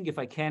 I think if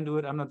I can do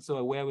it, I'm not so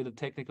aware with the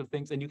technical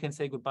things, and you can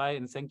say goodbye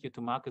and thank you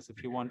to Marcus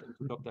if you want, and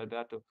to Dr.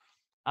 Alberto.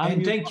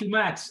 And thank you,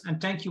 Max. And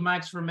thank you,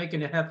 Max, for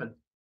making it happen.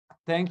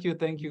 Thank you,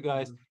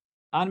 guys.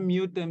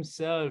 Unmute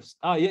themselves.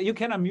 Oh, yeah, you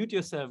can unmute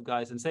yourself,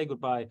 guys, and say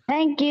goodbye.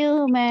 Thank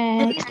you,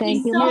 Max.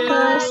 Thank you,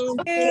 Marcus.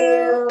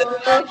 Yes.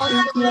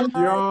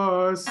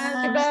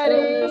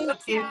 Everybody.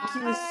 Thank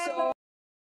you so